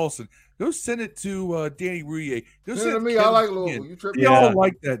Grant Paulson. Go send it to Danny Rouillet. Go send it to me. I like Louisville. You tripping? They all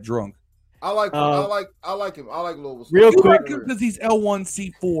like that drunk. I like him. I like Louisville. Real quick, because he's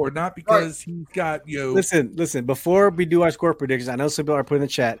L1C4, not because he's got Listen. Before we do our score predictions, I know some people are putting in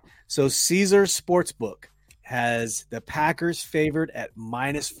the chat. So Caesar Sportsbook has the Packers favored at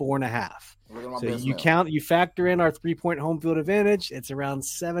 -4.5. So you factor in our 3-point home field advantage. It's around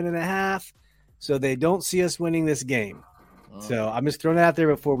 7.5. So they don't see us winning this game. So I'm just throwing that out there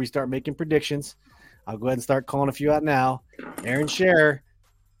before we start making predictions. I'll go ahead and start calling a few out now. Aaron Scherer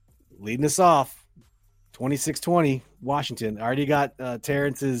leading us off, 26-20, Washington. I already got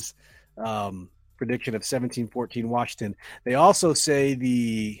Terrence's prediction of 17-14 Washington. They also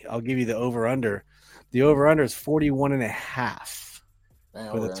say I'll give you the over-under. The over-under is 41.5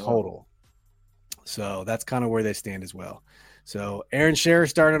 for the total. So that's kind of where they stand as well. So Aaron Scherer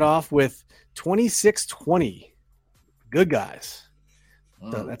started off with 26-20. Good guys.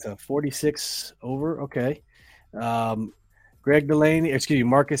 So that's a 46 over. Okay. Marcus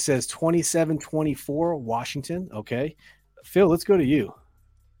says 27-24 Washington. Okay. Phil, let's go to you.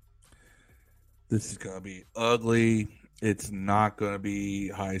 This is going to be ugly. It's not going to be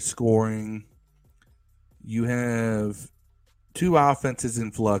high scoring. You have two offenses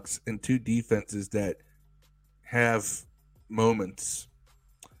in flux and two defenses that have moments.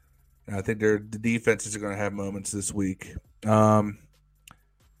 And I think the defenses are going to have moments this week. I'm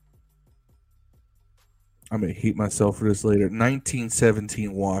going to heat myself for this later. 19-17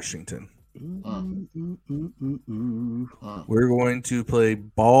 Washington. We're going to play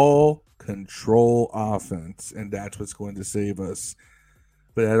ball control offense, and that's what's going to save us.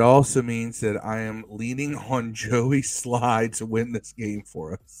 But that also means that I am leaning on Joey Slye to win this game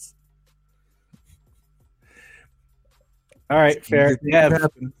for us. All right, fair.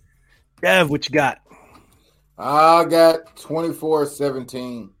 Dev, what you got? I got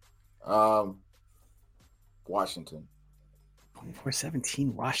 24-17 Washington.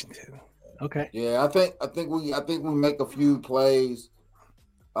 24-17 Washington. Okay. Yeah, I think we make a few plays.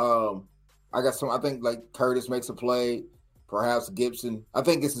 I think like Curtis makes a play, perhaps Gibson. I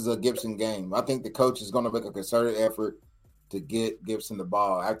think this is a Gibson game. I think the coach is going to make a concerted effort to get Gibson the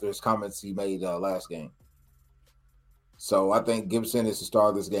ball after his comments he made last game. So I think Gibson is the star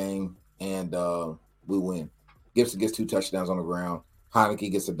of this game, and we win. Gibson gets 2 touchdowns on the ground.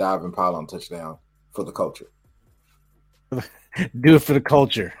 Heineke gets a diving pylon touchdown for the culture. Do it for the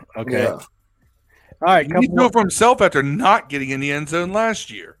culture. Okay. Yeah. All right. He do it for himself after not getting in the end zone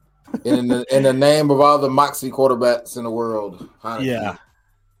last year. In the name of all the moxie quarterbacks in the world, Heineke. Yeah.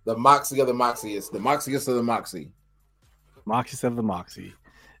 The moxie of the moxiest. The moxiest of the moxie. Moxiest of the moxie.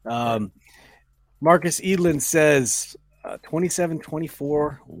 Marcus Edlin says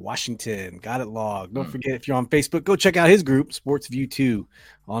 27-24 Washington. Got it logged. Don't forget, if you're on Facebook, go check out his group, Sports View 2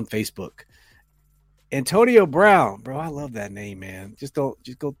 on Facebook. Antonio Brown. Bro, I love that name, man. Just go.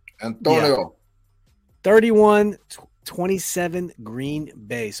 Antonio. Yeah. 31-27 Green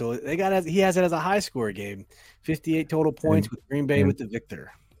Bay. So he has it as a high score game. 58 total points with Green Bay with the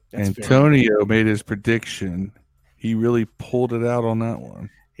victor. That's Antonio fair. made his prediction. He really pulled it out on that one.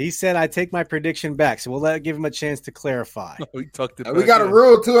 He said, I take my prediction back. So we'll give him a chance to clarify. Oh, he tucked it. We got a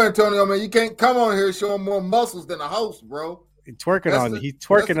rule too, Antonio, man. You can't come on here showing more muscles than a host, bro. He's twerking on you. He's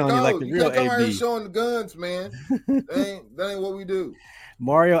twerking on you like the real AB. You come here showing the guns, man. that ain't what we do.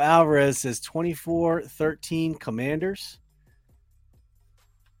 Mario Alvarez says 24-13 Commanders.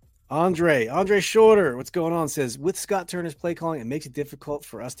 Andre Shorter, what's going on? Says, with Scott Turner's play calling, it makes it difficult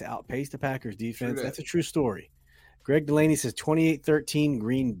for us to outpace the Packers defense. That's a true story. Greg Delaney says 28-13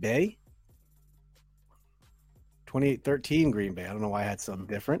 Green Bay. 28-13 Green Bay. I don't know why I had something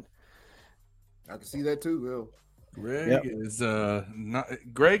different. I can see that too, Will. Greg is not.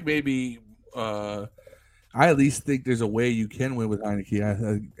 Greg maybe. I at least think there's a way you can win with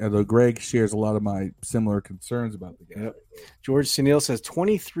Heineke. Although Greg shares a lot of my similar concerns about the game. Yep. George Sunil says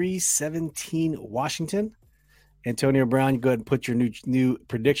 23-17 Washington. Antonio Brown, you go ahead and put your new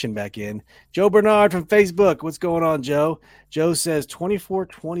prediction back in. Joe Bernard from Facebook. What's going on, Joe? Joe says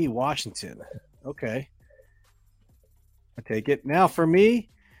 24-20 Washington. Okay. I take it. Now for me,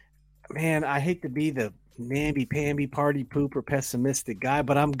 man, I hate to be the namby-pamby party pooper pessimistic guy,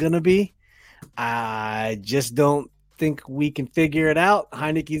 but I'm going to be. I just don't think we can figure it out.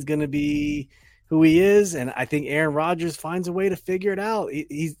 Heineke's going to be who he is, and I think Aaron Rodgers finds a way to figure it out.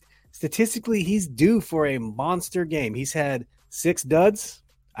 He's statistically, he's due for a monster game. He's had 6 duds.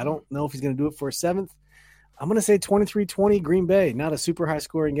 I don't know if he's going to do it for a 7th. I'm going to say 23-20 Green Bay. Not a super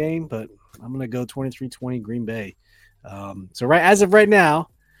high-scoring game, but I'm going to go 23-20 Green Bay. So as of right now,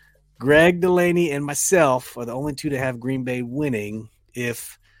 Greg Delaney and myself are the only 2 to have Green Bay winning.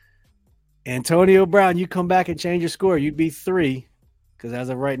 If Antonio Brown, you come back and change your score, you'd be 3. Because as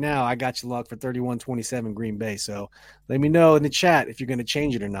of right now, I got you locked for 31-27 Green Bay. So let me know in the chat if you're going to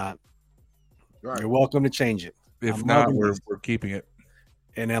change it or not. Right. You're welcome to change it. If not, we're keeping it.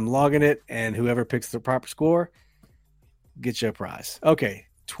 And I'm logging it, and whoever picks the proper score gets you a prize. Okay,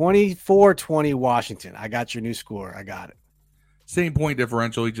 24-20 Washington. I got your new score. I got it. Same point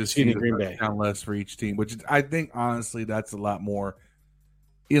differential. You just see Green Bay down less for each team, which I think, honestly, that's a lot more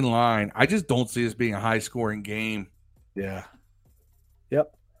in line. I just don't see this being a high-scoring game. Yeah.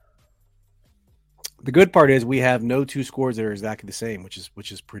 Yep. The good part is we have no 2 scores that are exactly the same, which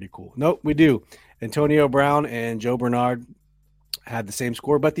is pretty cool. Nope, we do. Antonio Brown and Joe Bernard had the same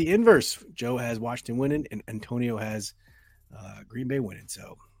score, but the inverse. Joe has Washington winning, and Antonio has Green Bay winning.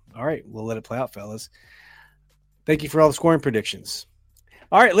 So, all right, we'll let it play out, fellas. Thank you for all the scoring predictions.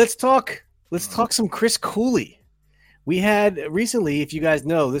 All right, let's talk some Chris Cooley. We had recently, if you guys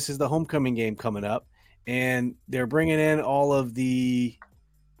know, this is the homecoming game coming up, and they're bringing in all of the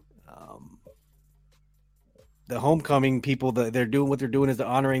homecoming people. They're doing what they're doing is they're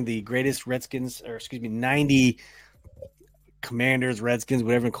honoring the greatest 90 Commanders, Redskins,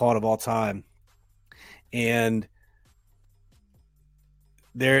 whatever you call it, of all time. And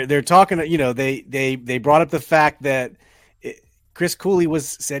they're talking, they brought up the fact that Chris Cooley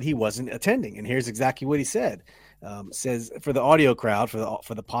said he wasn't attending, and here's exactly what he said. Says for the audio crowd, for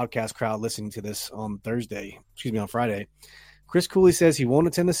the podcast crowd listening to this on Friday, Chris Cooley says he won't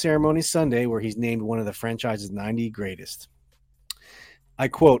attend the ceremony Sunday where he's named one of the franchise's 90 greatest. I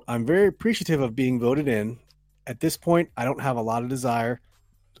quote, "I'm very appreciative of being voted in. At this point, I don't have a lot of desire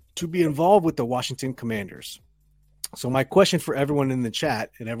to be involved with the Washington Commanders." So my question for everyone in the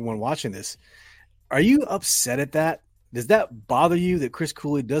chat and everyone watching this, are you upset at that? Does that bother you that Chris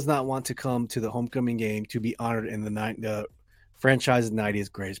Cooley does not want to come to the homecoming game to be honored in the franchise's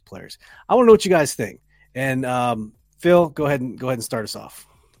 90th greatest players? I want to know what you guys think. And Phil, go ahead and start us off.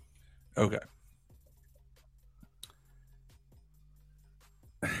 Okay.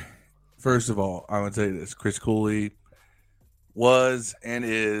 First of all, I want to say this. Chris Cooley was and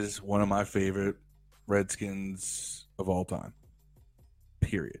is one of my favorite Redskins of all time.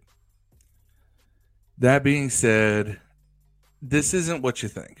 Period. That being said, this isn't what you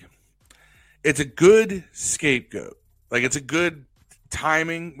think. It's a good scapegoat. Like, it's a good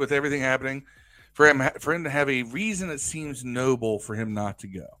timing with everything happening for him to have a reason that seems noble for him not to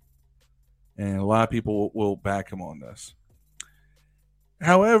go. And a lot of people will back him on this.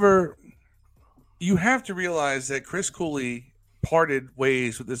 However, you have to realize that Chris Cooley parted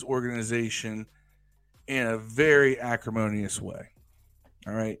ways with this organization in a very acrimonious way.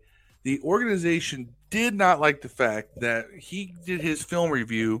 All right. The organization did not like the fact that he did his film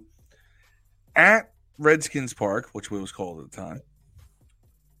review at Redskins Park, which it was called at the time.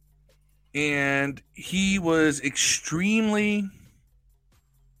 And he was extremely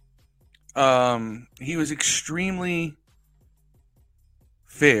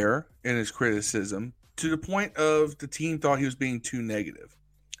fair in his criticism, to the point of the team thought he was being too negative.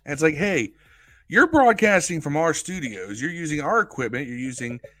 And it's like, hey, you're broadcasting from our studios. You're using our equipment. You're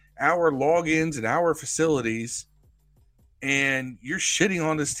using our logins and our facilities, and you're shitting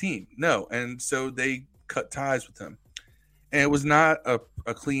on this team. No. And so they cut ties with him. And it was not a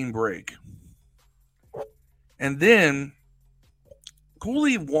clean break. And then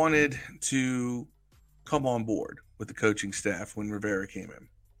Cooley wanted to come on board with the coaching staff when Rivera came in.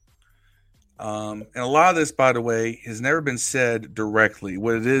 And a lot of this, by the way, has never been said directly.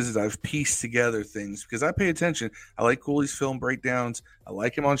 What it is I've pieced together things because I pay attention. I like Cooley's film breakdowns. I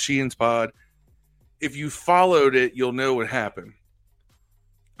like him on Sheehan's pod. If you followed it, you'll know what happened.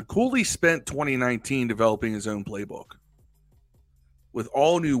 Cooley spent 2019 developing his own playbook with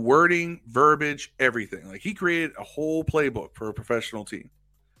all new wording, verbiage, everything. Like, he created a whole playbook for a professional team.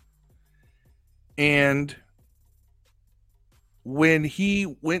 And when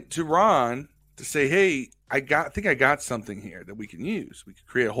he went to Ron to say, hey, I think I got something here that we can use. We could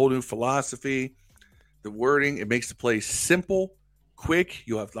create a whole new philosophy. The wording, it makes the play simple, quick.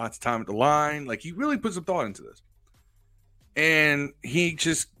 You'll have lots of time at the line. Like, he really put some thought into this. And he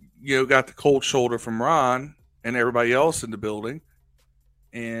just, got the cold shoulder from Ron and everybody else in the building.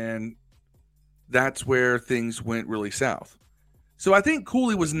 And that's where things went really south. So I think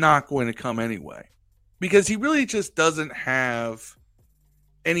Cooley was not going to come anyway, because he really just doesn't have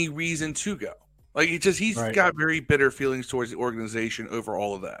any reason to go. Like, he's Right. got very bitter feelings towards the organization over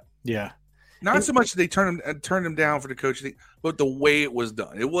all of that. Yeah. Not so much that they turned him down for the coaching, but the way it was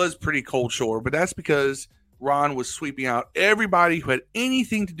done. It was pretty cold shoulder, but that's because Ron was sweeping out everybody who had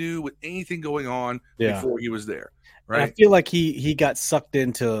anything to do with anything going on before he was there. Right. And I feel like he got sucked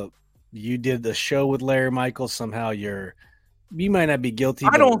into, you did the show with Larry Michaels. Somehow you might not be guilty.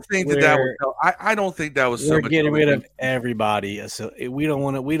 I don't think that was. I don't think that was. We're getting rid of everybody, so we don't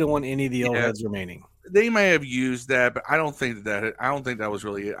want any of the old heads remaining. They may have used that, but I don't think that was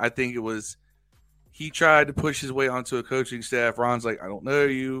really it. I think it was he tried to push his way onto a coaching staff. Ron's like, I don't know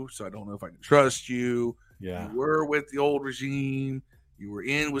you, so I don't know if I can trust you. Yeah, you were with the old regime. You were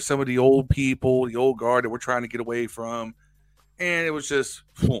in with some of the old people, the old guard that we're trying to get away from, and it was just.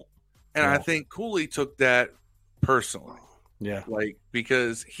 And I think Cooley took that personally. Yeah. Like,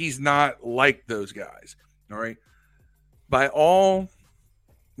 because he's not like those guys. All right. By all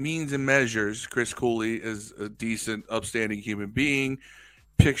means and measures, Chris Cooley is a decent, upstanding human being.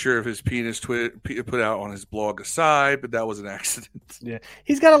 Picture of his penis put out on his blog aside, but that was an accident. Yeah.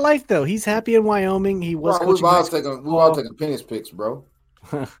 He's got a life, though. He's happy in Wyoming. He was we've all taking penis pics, bro.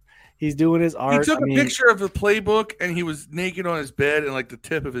 He's doing his art. He took a picture of the playbook, and he was naked on his bed, and like the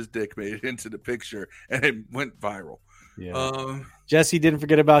tip of his dick made it into the picture, and it went viral. Yeah. Jesse didn't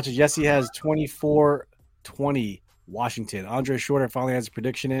forget about you. Jesse has 24-20 Washington. Andre Shorter finally has a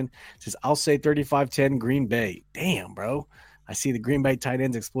prediction in. Says, I'll say 35-10 Green Bay. Damn, bro. I see the Green Bay tight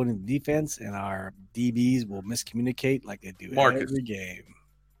ends exploiting the defense, and our DBs will miscommunicate like they do every game.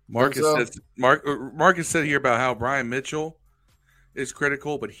 Marcus said here about how Brian Mitchell is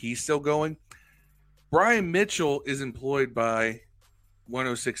critical, but he's still going. Brian Mitchell is employed by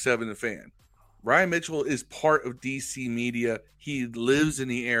 106.7 The Fan. Brian Mitchell is part of DC media. He lives in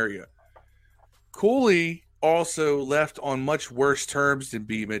the area. Cooley also left on much worse terms than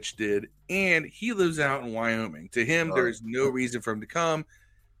B. Mitch did, and he lives out in Wyoming. To him, there is no reason for him to come.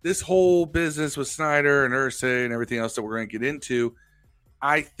 This whole business with Snyder and Irsay and everything else that we're going to get into,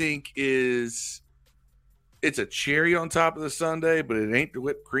 I think it's a cherry on top of the sundae, but it ain't the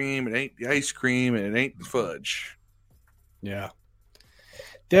whipped cream, it ain't the ice cream, and it ain't the fudge. Yeah.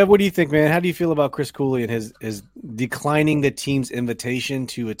 Dev, what do you think, man? How do you feel about Chris Cooley and his declining the team's invitation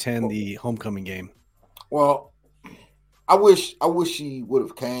to attend the homecoming game? Well, I wish he would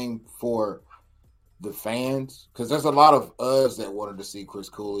have came for the fans, because there's a lot of us that wanted to see Chris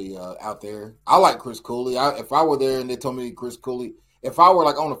Cooley out there. I like Chris Cooley. If I were there and they told me Chris Cooley, if I were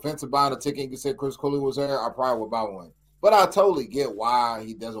like on the fence of buying a ticket and said Chris Cooley was there, I probably would buy one. But I totally get why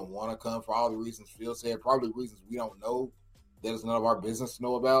he doesn't want to come, for all the reasons Phil said, probably reasons we don't know. That is none of our business to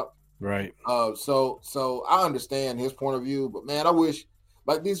know about. Right. So I understand his point of view, but man, I wish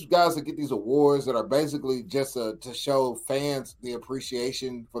like these guys that get these awards that are basically just to show fans the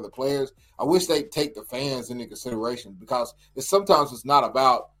appreciation for the players. I wish they take the fans into consideration, because sometimes it's not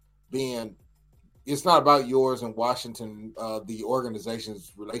about yours and Washington, the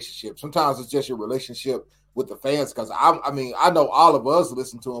organization's relationship. Sometimes it's just your relationship with the fans. Because I know all of us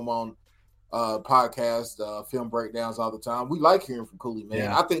listen to them on podcast, film breakdowns all the time. We like hearing from Cooley, man.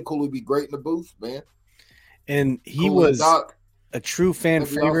 Yeah. I think Cooley would be great in the booth, man. And he was a true fan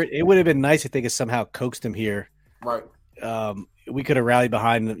favorite. Awesome. It would have been nice if they could somehow coaxed him here. Right. We could have rallied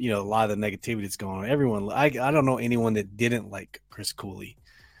behind, a lot of the negativity that's going on. Everyone, I don't know anyone that didn't like Chris Cooley.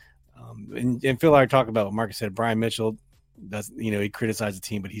 And Phil and I talked about what Marcus said. Brian Mitchell does, he criticized the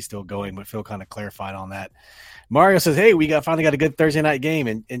team, but he's still going. But Phil kind of clarified on that. Mario says, "Hey, we finally got a good Thursday night game."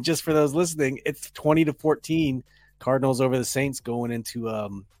 And just for those listening, it's 20-14 Cardinals over the Saints going into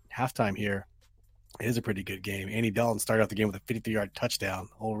halftime here. It is a pretty good game. Andy Dalton started out the game with a 53-yard touchdown.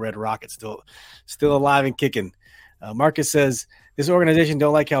 Old Red Rocket still alive and kicking. Marcus says, "This organization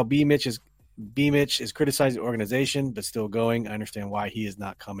don't like how B. Mitch is criticizing the organization, but still going. I understand why he is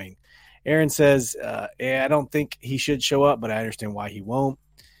not coming." Aaron says, I don't think he should show up, but I understand why he won't.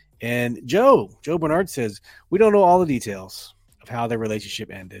 And Joe Bernard says, we don't know all the details of how their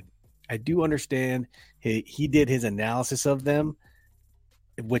relationship ended. I do understand he did his analysis of them,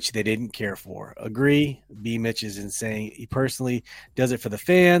 which they didn't care for. Agree. B. Mitch is insane. He personally does it for the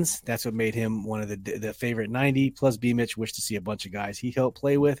fans. That's what made him one of the favorite 90. Plus, B. Mitch wished to see a bunch of guys he helped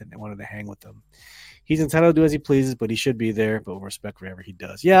play with, and they wanted to hang with them. He's entitled to do as he pleases, but he should be there, but we'll respect whatever he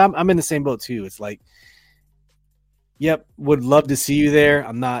does. Yeah, I'm in the same boat too. It's like Yep, would love to see you there.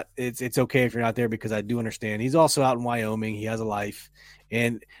 I'm not. It's okay if you're not there because I do understand. He's also out in Wyoming. He has a life,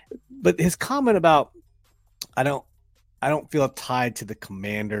 but his comment about I don't feel tied to the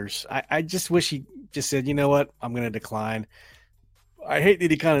Commanders. I just wish he just said, you know what, I'm going to decline. I hate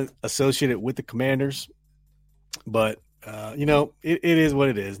that he kind of associated it with the Commanders, but it is what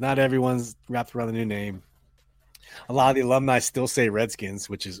it is. Not everyone's wrapped around the new name. A lot of the alumni still say Redskins,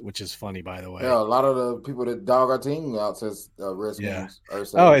 which is funny, by the way. Yeah, a lot of the people that dog our team out says Redskins. Yeah.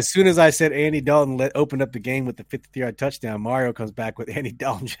 Oh, as soon as I said Andy Dalton opened up the game with the 53-yard touchdown, Mario comes back with Andy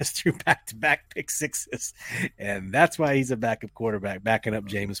Dalton just threw back-to-back pick sixes, and that's why he's a backup quarterback, backing up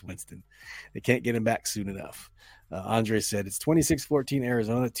Jameis Winston. They can't get him back soon enough. Andre said it's 26-14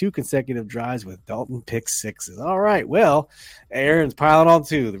 Arizona, 2 consecutive drives with Dalton pick sixes. All right, well, Aaron's piling on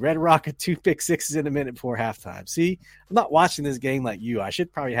 2. The Red Rocket 2 pick sixes in a minute before halftime. See, I'm not watching this game like you. I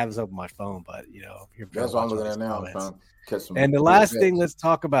should probably have this up on my phone, but that's what I'm looking at now. And the last thing let's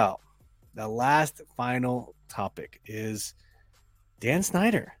talk about, the last final topic is Dan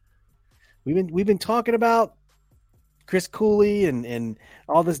Snyder. We've been talking about Chris Cooley and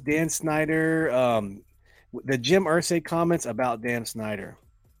all this Dan Snyder. The Jim Irsay comments about Dan Snyder.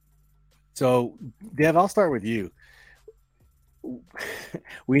 So, Dev, I'll start with you.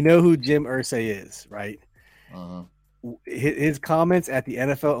 We know who Jim Irsay is, right? Uh-huh. His comments at the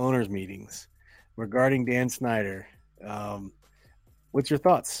NFL owners meetings regarding Dan Snyder. What's your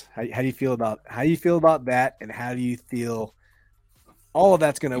thoughts? How do you feel about that, and how do you feel all of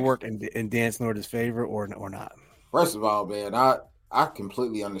that's going to work in Dan Snyder's favor or not? First of all, man, I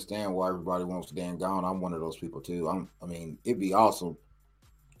completely understand why everybody wants Dan gone. I'm one of those people too. I mean, it'd be awesome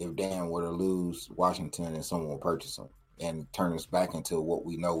if Dan were to lose Washington and someone would purchase him and turn us back into what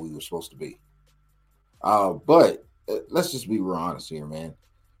we know we were supposed to be. But let's just be real honest here, man.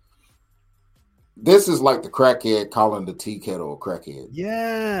 This is like the crackhead calling the tea kettle a crackhead.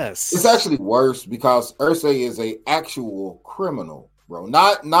 Yes. It's actually worse because Irsay is a actual criminal. Bro,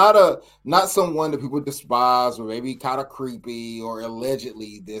 not someone that people despise or maybe kind of creepy or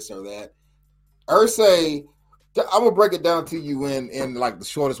allegedly this or that. Irsay, I'm gonna break it down to you in like the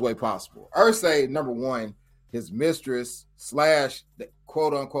shortest way possible. Irsay, number one, his mistress /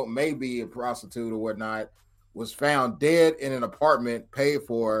 quote unquote maybe a prostitute or whatnot, was found dead in an apartment paid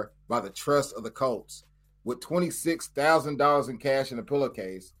for by the Trust of the Colts with $26,000 in cash in a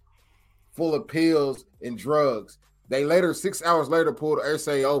pillowcase full of pills and drugs. They later, 6 hours later, pulled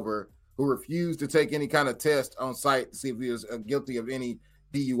Irsay over, who refused to take any kind of test on site to see if he was guilty of any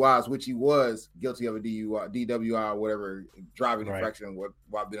DUIs, which he was guilty of a DWI or whatever, driving infraction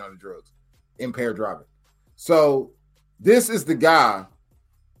while being on the drugs, impaired driving. So this is the guy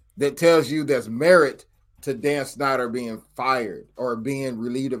that tells you there's merit to Dan Snyder being fired or being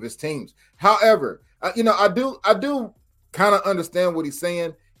relieved of his teams. However, I do kind of understand what he's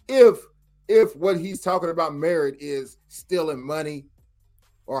saying. If what he's talking about merit is stealing money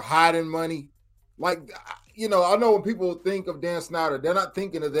or hiding money, like, I know when people think of Dan Snyder, they're not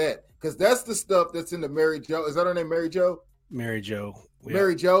thinking of that because that's the stuff that's in the Mary Jo. Is that her name, Mary Jo? Mary Jo. Yeah.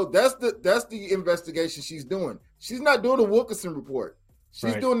 Mary Jo. That's the investigation she's doing. She's not doing the Wilkinson report.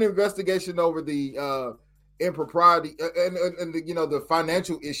 She's doing the investigation over the impropriety and the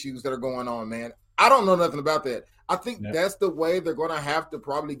financial issues that are going on, man. I don't know nothing about that. I think that's the way they're going to have to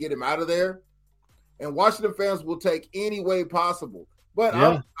probably get him out of there. And Washington fans will take any way possible. But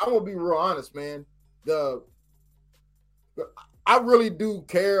I'm going to be real honest, man. I really do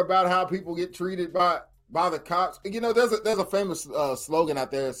care about how people get treated by the cops. There's a famous slogan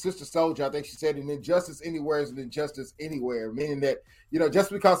out there, Sister Soldier, I think she said, an injustice anywhere is an injustice anywhere, meaning that,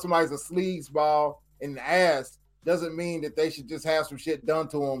 just because somebody's a sleazeball in the ass doesn't mean that they should just have some shit done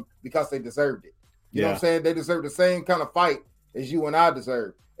to them because they deserved it. You know what I'm saying? They deserve the same kind of fight as you and I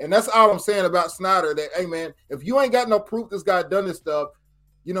deserve. And that's all I'm saying about Snyder, that, hey, man, if you ain't got no proof this guy done this stuff,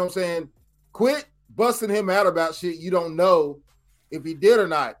 you know what I'm saying, quit busting him out about shit you don't know if he did or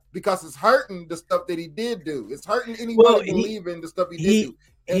not, because it's hurting the stuff that he did do. It's hurting anybody believing the stuff he did do.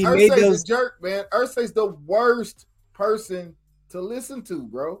 And Irsay's a jerk, man. Irsay's the worst person to listen to,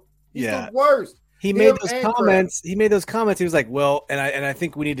 bro. He's the worst. He made those comments. He made those comments. He was like, "Well," and I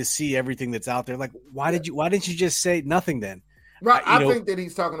think we need to see everything that's out there. Like, why didn't you just say nothing then? Right. I think that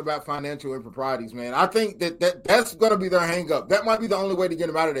he's talking about financial improprieties, man. I think that's going to be their hang up. That might be the only way to get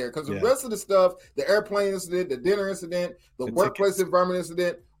him out of there, because the rest of the stuff, the airplane incident, the dinner incident, the workplace environment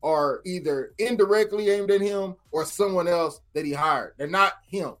incident, are either indirectly aimed at him or someone else that he hired. They're not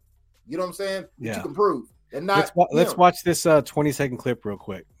him. You know what I'm saying? That you can prove. They're not. Let's watch this 20-second clip real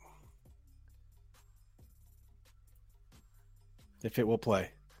quick. If it will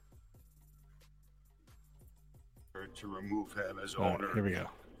play. merit to remove him as owner. Here we go.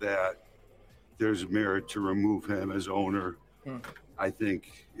 That there's merit to remove him as owner. I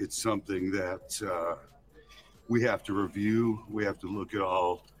think it's something that we have to review. We have to look at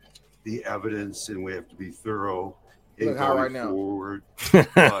all the evidence, and we have to be thorough in going forward.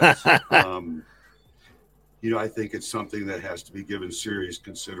 But, I think it's something that has to be given serious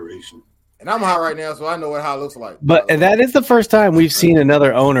consideration. And I'm high right now, so I know what high looks like. But that is the first time we've seen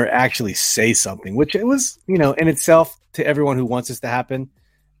another owner actually say something, which it was, in itself, to everyone who wants this to happen,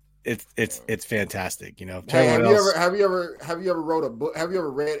 it's fantastic. Hey, have you ever wrote a book? Have you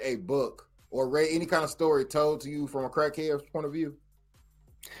ever read a book or read any kind of story told to you from a crackhead's point of view?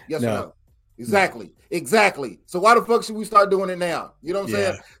 Yes or no? Exactly. So why the fuck should we start doing it now? You know what I'm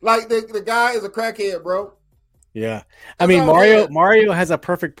saying? Like the guy is a crackhead, bro. Yeah. I mean, Mario has a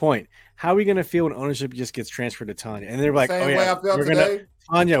perfect point. How are we going to feel when ownership just gets transferred to Tanya? And they're like,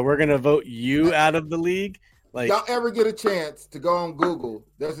 Tanya, we're going to vote you out of the league. Like, y'all ever get a chance to go on Google?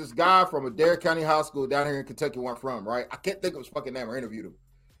 There's this guy from Adair County High School down here in Kentucky where I'm from, right? I can't think of his fucking name. I interviewed him.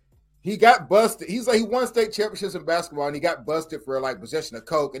 He got busted. He's like, he won state championships in basketball, and he got busted for like possession of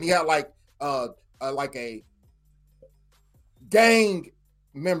coke. And he had like a gang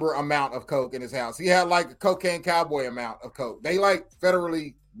member amount of coke in his house. He had like a cocaine cowboy amount of coke. They like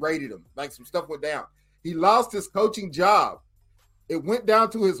federally raided him. Like some stuff went down. He lost his coaching job. It went down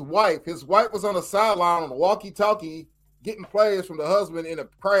to his wife. His wife was on the sideline on a walkie-talkie getting players from the husband in a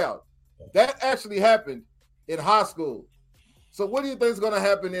crowd. That actually happened in high school. So what do you think is going to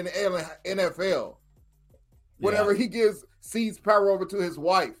happen in the NFL whenever he cedes power over to his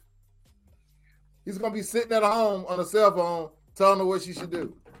wife? He's going to be sitting at home on a cell phone telling her what she should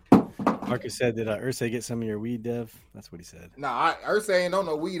do. Marcus said, did Irsay get some of your weed, Dev? That's what he said. Nah, Irsay ain't on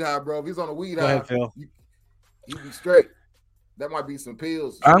no weed high, bro. If he's on a weed high, ahead, Phil. You be straight. That might be some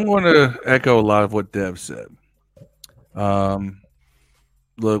pills. I'm going to echo a lot of what Dev said.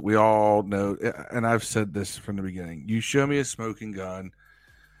 Look, we all know, and I've said this from the beginning, you show me a smoking gun,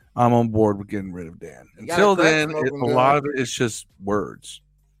 I'm on board with getting rid of Dan. Until then, a lot of it is just words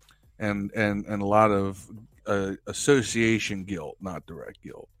and a lot of association guilt, not direct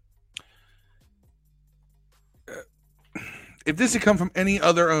guilt. If this had come from any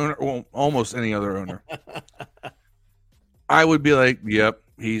other owner, well, almost any other owner, I would be like, yep,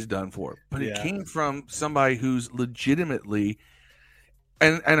 he's done for. But it came from somebody who's legitimately,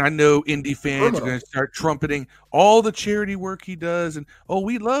 and I know indie fans are going to start trumpeting all the charity work he does. And,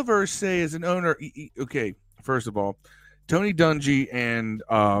 we love Irsay as an owner. Okay, first of all, Tony Dungy and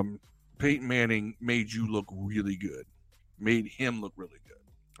Peyton Manning made you look really good. Made him look really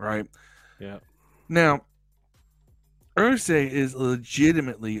good, right? Yeah. Now, Irsay is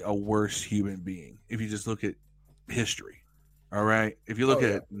legitimately a worse human being if you just look at history. All right. If you look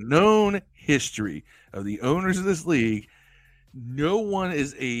at known history of the owners of this league, no one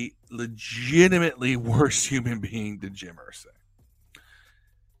is a legitimately worse human being than Jim Irsay.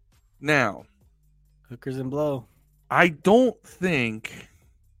 Now, hookers and blow. I don't think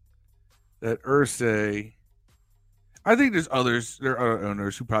that Irsay. I think there are other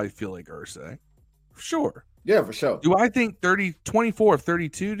owners who probably feel like Irsay. For sure. Yeah, for sure. Do I think 24 of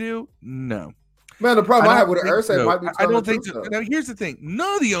 32 do? No. Man, the problem I have with Irsay might be. I don't think so. Now, here's the thing: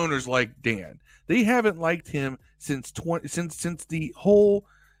 none of the owners like Dan. They haven't liked him since the whole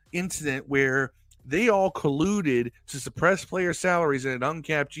incident where they all colluded to suppress player salaries in an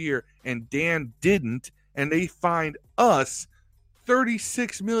uncapped year, and Dan didn't, and they fined us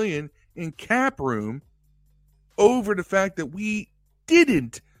 $36 million in cap room over the fact that we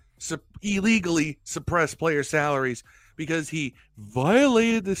didn't illegally suppress player salaries because he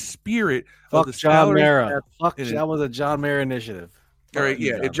violated the spirit of the John Mara. That was a John Mara initiative. All right,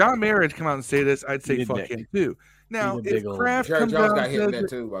 yeah. If John Mara had come out and say this, I'd say fuck him too. Now, if Kraft comes out and says it,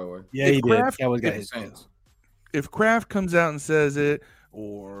 too, by the way. Yeah, he did. That was got his sense. If Kraft comes out and says it,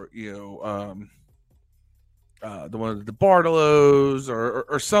 or the one of the Bartolos,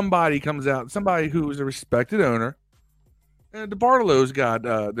 or somebody comes out, somebody who is a respected owner. And the Bartolos got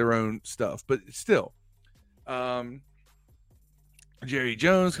their own stuff, but still, Jerry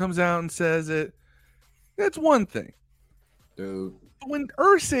Jones comes out and says it. That's one thing, dude. But when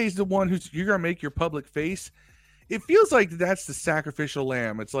Irsay's the one you're gonna make your public face, it feels like that's the sacrificial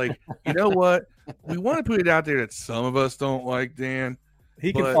lamb. It's like, you know what? We want to put it out there that some of us don't like Dan.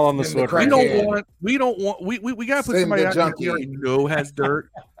 He can fall on the sword. We don't want. We gotta put somebody out there we already know has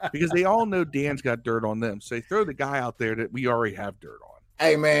dirt, because they all know Dan's got dirt on them. So they throw the guy out there that we already have dirt on.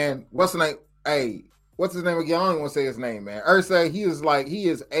 Hey man, what's the name? Hey, what's his name again? I don't even want to say his name, man. Irsay, he is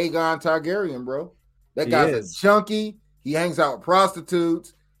Aegon Targaryen, bro. That guy's a junkie. He hangs out with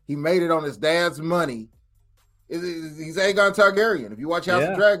prostitutes. He made it on his dad's money. He's Aegon Targaryen. If you watch House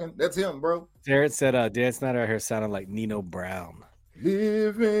of Dragon, that's him, bro. Jared said, Dan Snyder out here sounding like Nino Brown.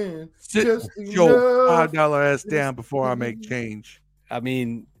 Living Sit your $5 ass down before I make change. I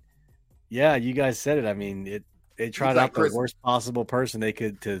mean, yeah, you guys said it. I mean, they tried out the worst possible person they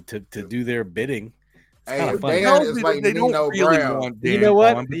could to do their bidding. It's kind of funny. Dan is like Nino Brown. You know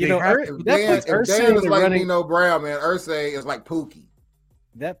what? If Dan is like Nino Brown, man, Ursay is like Pookie.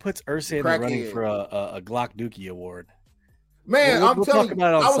 That puts Ursay in the running for a Glock Dookie award. Man, I'm telling you,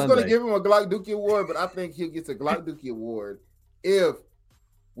 I was going to give him a Glock Dookie award, but I think he gets a Glock Dookie award if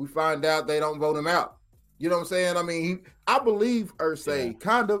we find out they don't vote him out. You know what I'm saying? I mean, I believe Ursay,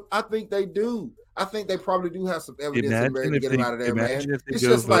 kind of. I think they do. I think they probably do have some evidence to get him out of there, man. It's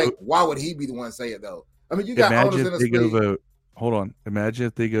just like, why would he be the one to say it, though? I mean, you got owners in the league. Vote. Hold on. Imagine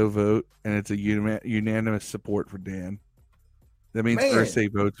if they go vote and it's a unanimous support for Dan. That means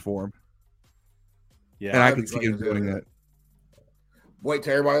Ursay votes for him. Yeah, and I can see him doing that. Wait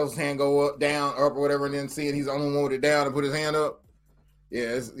till everybody else's hand go up, down, up, or whatever, and then see it. He's the only one with it down and put his hand up.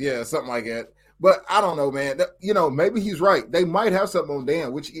 Yeah, something like that. But I don't know, man. You know, maybe he's right. They might have something on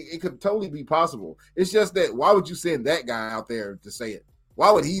Dan, which it could totally be possible. It's just that why would you send that guy out there to say it?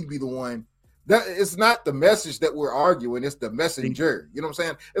 Why would he be the one? That it's not the message that we're arguing, it's the messenger. You know what I'm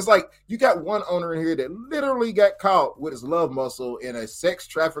saying? It's like you got one owner in here that literally got caught with his love muscle in a sex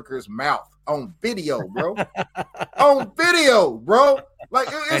trafficker's mouth on video, bro. On video, bro. Like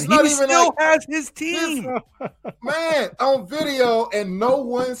it's not even still like has his team. Man, on video, and no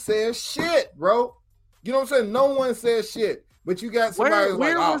one says shit, bro. You know what I'm saying? No one says shit. But you got somebody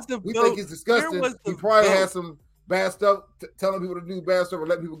we think he's disgusting. He probably has some bad stuff, telling people to do bad stuff or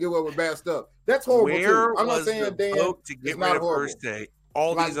letting people get away with bad stuff. That's horrible too. I'm not saying Dan to get rid of Ursay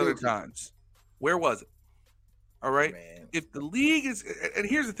all these other times. Where was it? All right. Man. If the league is, and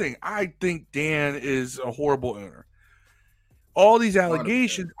here's the thing, I think Dan is a horrible owner. All these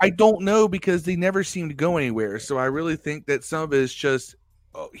allegations, 100%. I don't know because they never seem to go anywhere. So I really think that some of it is just,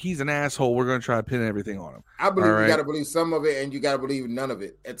 he's an asshole. We're going to try to pin everything on him. I believe you got to believe some of it and you got to believe none of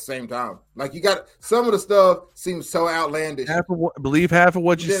it at the same time. Like you got some of the stuff seems so outlandish. Believe half of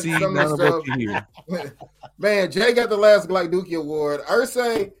what you see, none of what you hear. Man, Jay got the last Glock Dookie award.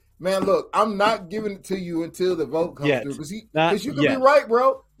 Ursay, man, look, I'm not giving it to you until the vote comes through because you can be right,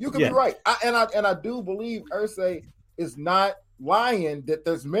 bro. You can be right. I do believe Ursay is not lying that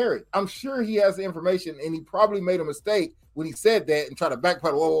there's merit. I'm sure he has the information and he probably made a mistake when he said that and tried to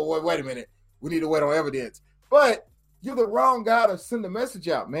backpedal. Whoa, wait a minute. We need to wait on evidence. But you're the wrong guy to send the message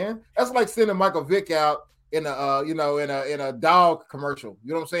out, man. That's like sending Michael Vick out in a in a dog commercial. You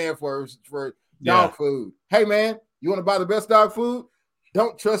know what I'm saying? For dog food. Hey man, you want to buy the best dog food?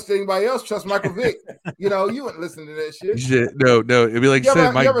 Don't trust anybody else. Trust Michael Vick. You wouldn't listen to that shit. No. It'd be like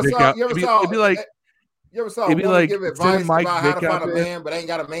sending Mike Vick out. It'd be like. You ever saw a woman give advice about how to find a man, but ain't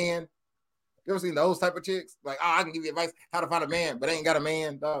got a man? You ever seen those type of chicks? Like, I can give you advice how to find a man, but ain't got a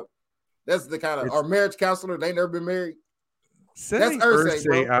man, dog. That's the kind of, or marriage counselor, they never been married. That's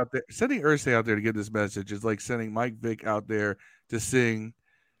Ursay out there. Sending Ursay out there to get this message is like sending Mike Vick out there to sing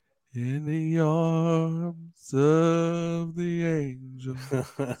 "In the Arms of the Angel"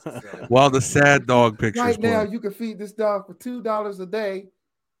 while the sad dog picture. Right now, you can feed this dog for $2 a day.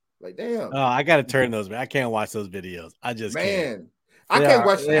 Like, damn. Oh, I got to turn those, man. I can't watch those videos. I just can't. I can't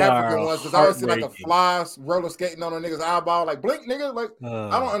watch the African ones because I always see like a fly roller skating on a nigga's eyeball. Like, blink, nigga. Like,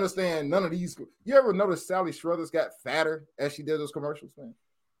 I don't understand none of these. You ever notice Sally Struthers got fatter as she did those commercials, man?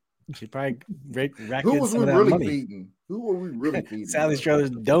 She probably Who was we really feeding? Who were we really feeding? Sally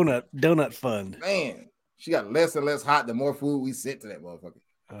Struthers donut fund. Man, she got less and less hot the more food we sent to that motherfucker.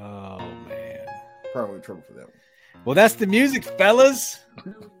 Oh, man. Probably in trouble for that one. Well, that's the music, fellas.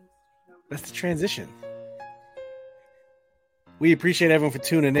 That's the transition. We appreciate everyone for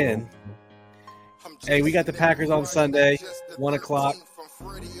tuning in. Hey, we got the Packers on Sunday, 1:00.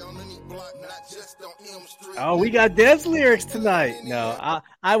 Oh, we got Dev's lyrics tonight. No,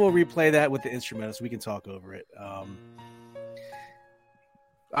 I will replay that with the instrumental so we can talk over it.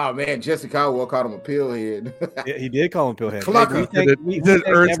 Oh man, Jesse Caldwell called him a pillhead. Yeah, he did call him pillhead. He said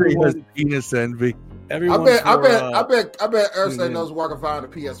Ursay has penis envy. I bet Ursay knows where I can find a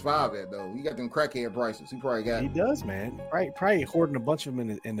PS5 at though. He got them crackhead prices. He probably got. He does, man. Probably hoarding a bunch of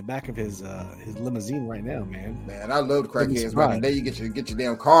them in the back of his limousine right now, man. Man, I love crackheads. Right there, you get your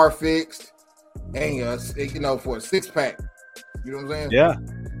damn car fixed, and for a 6-pack. You know what I'm saying? Yeah.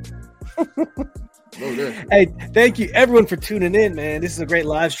 Hey, thank you everyone for tuning in, man. This is a great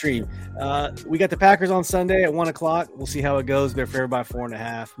live stream. We got the Packers on Sunday at 1:00. We'll see how it goes. They're favored by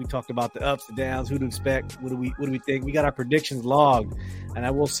 4.5. We talked about the ups, the downs, who to expect, what do we think. We got our predictions logged, and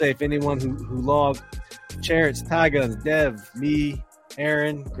I will say, if anyone who logged, Chariots, Ty Guns, Dev, me,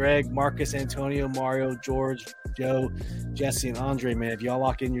 Aaron, Greg, Marcus, Antonio, Mario, George, Joe, Jesse, and Andre, man, if y'all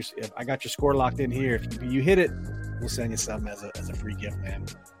lock in if I got your score locked in here. If you hit it, we'll send you something as a free gift, man.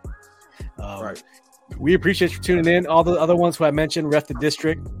 Right. We appreciate you tuning in. All the other ones who I mentioned, Ref the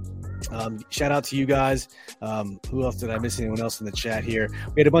District. Shout out to you guys. Who else did I miss? Anyone else in the chat here?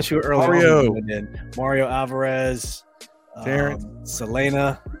 We had a bunch of earlier. Mario Alvarez,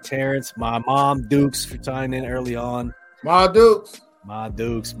 Selena, Terrence, my mom, Dukes for tying in early on. Ma Dukes.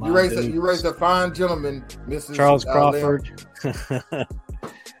 You raised a fine gentleman, Mrs. Charles Crawford.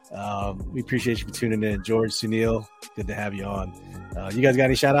 We appreciate you for tuning in. George Sunil, good to have you on. You guys got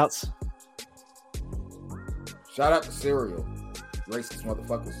any shout outs? Shout out to Cereal. Racist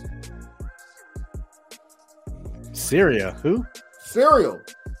motherfuckers. Syria? Who? Cereal.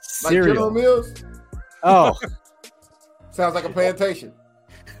 Like General Mills? Oh. Sounds like a plantation.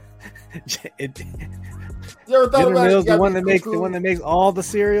 You ever thought General about Mills, it? the one that makes all the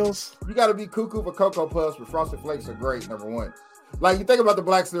cereals? You got to be cuckoo for Cocoa Puffs, but Frosted Flakes are great, number one. Like, you think about the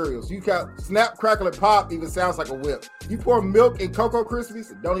black cereals. You got Snap, Crackle, and Pop even sounds like a whip. You pour milk in Cocoa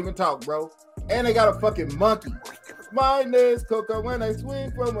Krispies, don't even talk, bro. And they got a fucking monkey. My name's Cocoa when I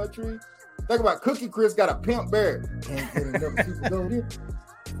swing from a tree. Think about Cookie Crisp got a pimp bear. You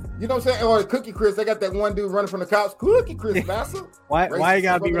know what I'm saying? Or Cookie Crisp, they got that one dude running from the cops. Cookie Crisp, massa. Why you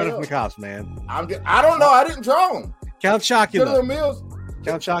gotta be running from the cops, man? I don't know. I didn't draw him. Count Chocula. General Mills.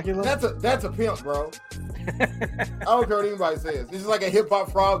 Count Chocula. That's a pimp, bro. I don't care what anybody says. This is like a hip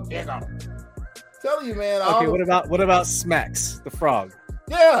hop frog. Tell you, man. Okay, what about Smacks the frog?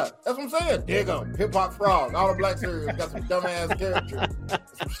 Yeah, that's what I'm saying. Dig 'em. Hip hop frog. All the black cereals got some dumbass characters.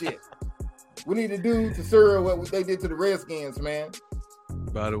 Some shit. We need to do to cereal what they did to the Redskins, man.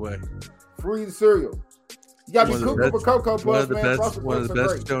 By the way, free the cereal. You got to be cuckoo for Cocoa Puffs, man. One of the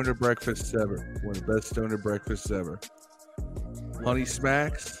best stoner breakfasts ever. One of the best stoner breakfasts ever. Honey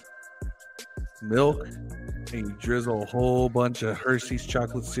Smacks, milk, and you drizzle a whole bunch of Hershey's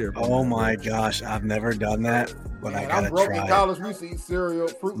chocolate syrup. Oh my gosh, I've never done that, but I gotta try. In college, we used to eat cereal,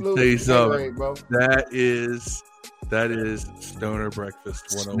 Fruit Loops, Gatorade, bro. That is stoner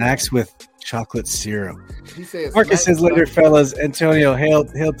breakfast 101. Snacks with chocolate syrup. He says, Marcus says later, fellas. Antonio, hail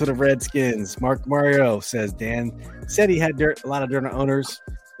to the Redskins. Mario says Dan said he had a lot of dirt on owners.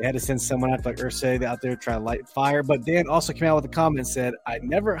 They had to send someone out like Irsay out there to try to light fire. But Dan also came out with a comment and said, I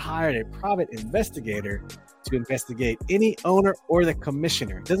never hired a private investigator to investigate any owner or the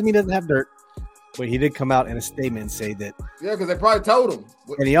commissioner. Doesn't mean he doesn't have dirt, but he did come out in a statement and say that. Yeah, because they probably told him.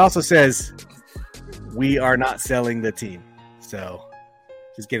 And he also says, we are not selling the team. So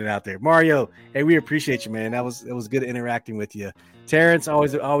just get it out there. Mario, hey, we appreciate you, man. It was good interacting with you. Terrence,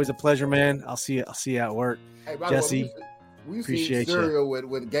 always a pleasure, man. I'll see you at work. Hey, Jesse, we used to eat cereal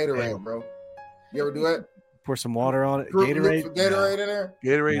with Gatorade, bro. You ever do that? Pour some water on it. Gatorade? Gatorade in there?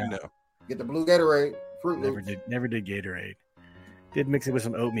 Gatorade, no. Get the blue Gatorade. Fruit Never did Gatorade. Did mix it with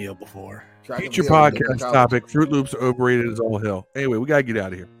some oatmeal before. Future podcast topic. Fruit Loops are overrated as all hell. Anyway, we got to get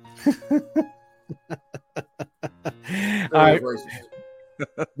out of here. All right.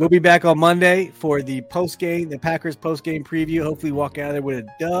 We'll be back on Monday for the Packers post-game preview. Hopefully walk out of there with a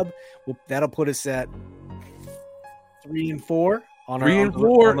dub. That'll put us at 3-4 on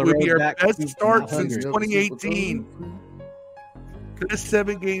 3-4 would be our best start since 2018. Best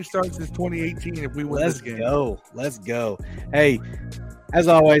 7-game start since 2018 if we win this game. Let's go. Hey, as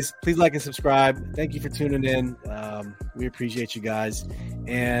always, please like and subscribe. Thank you for tuning in. We appreciate you guys.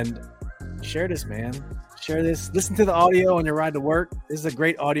 And share this, man. Share this. Listen to the audio on your ride to work. This is a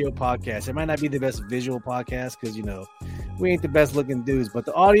great audio podcast. It might not be the best visual podcast because, we ain't the best looking dudes, but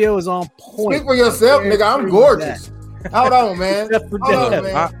the audio is on point. Speak for yourself, nigga. I'm gorgeous. Hold on, man.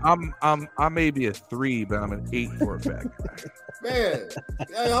 I may be a 3, but I'm an 8 for a fact. Man,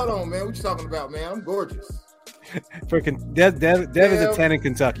 hey, hold on, man. What you talking about, man? I'm gorgeous. Dev is a 10 in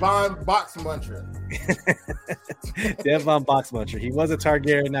Kentucky. Von Box Muncher. Dev Von Box Muncher. He was a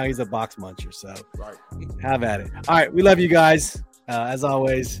Targaryen, now he's a Box Muncher. So have at it. All right, we love you guys. As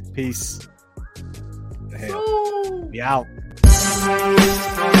always, peace. Be out.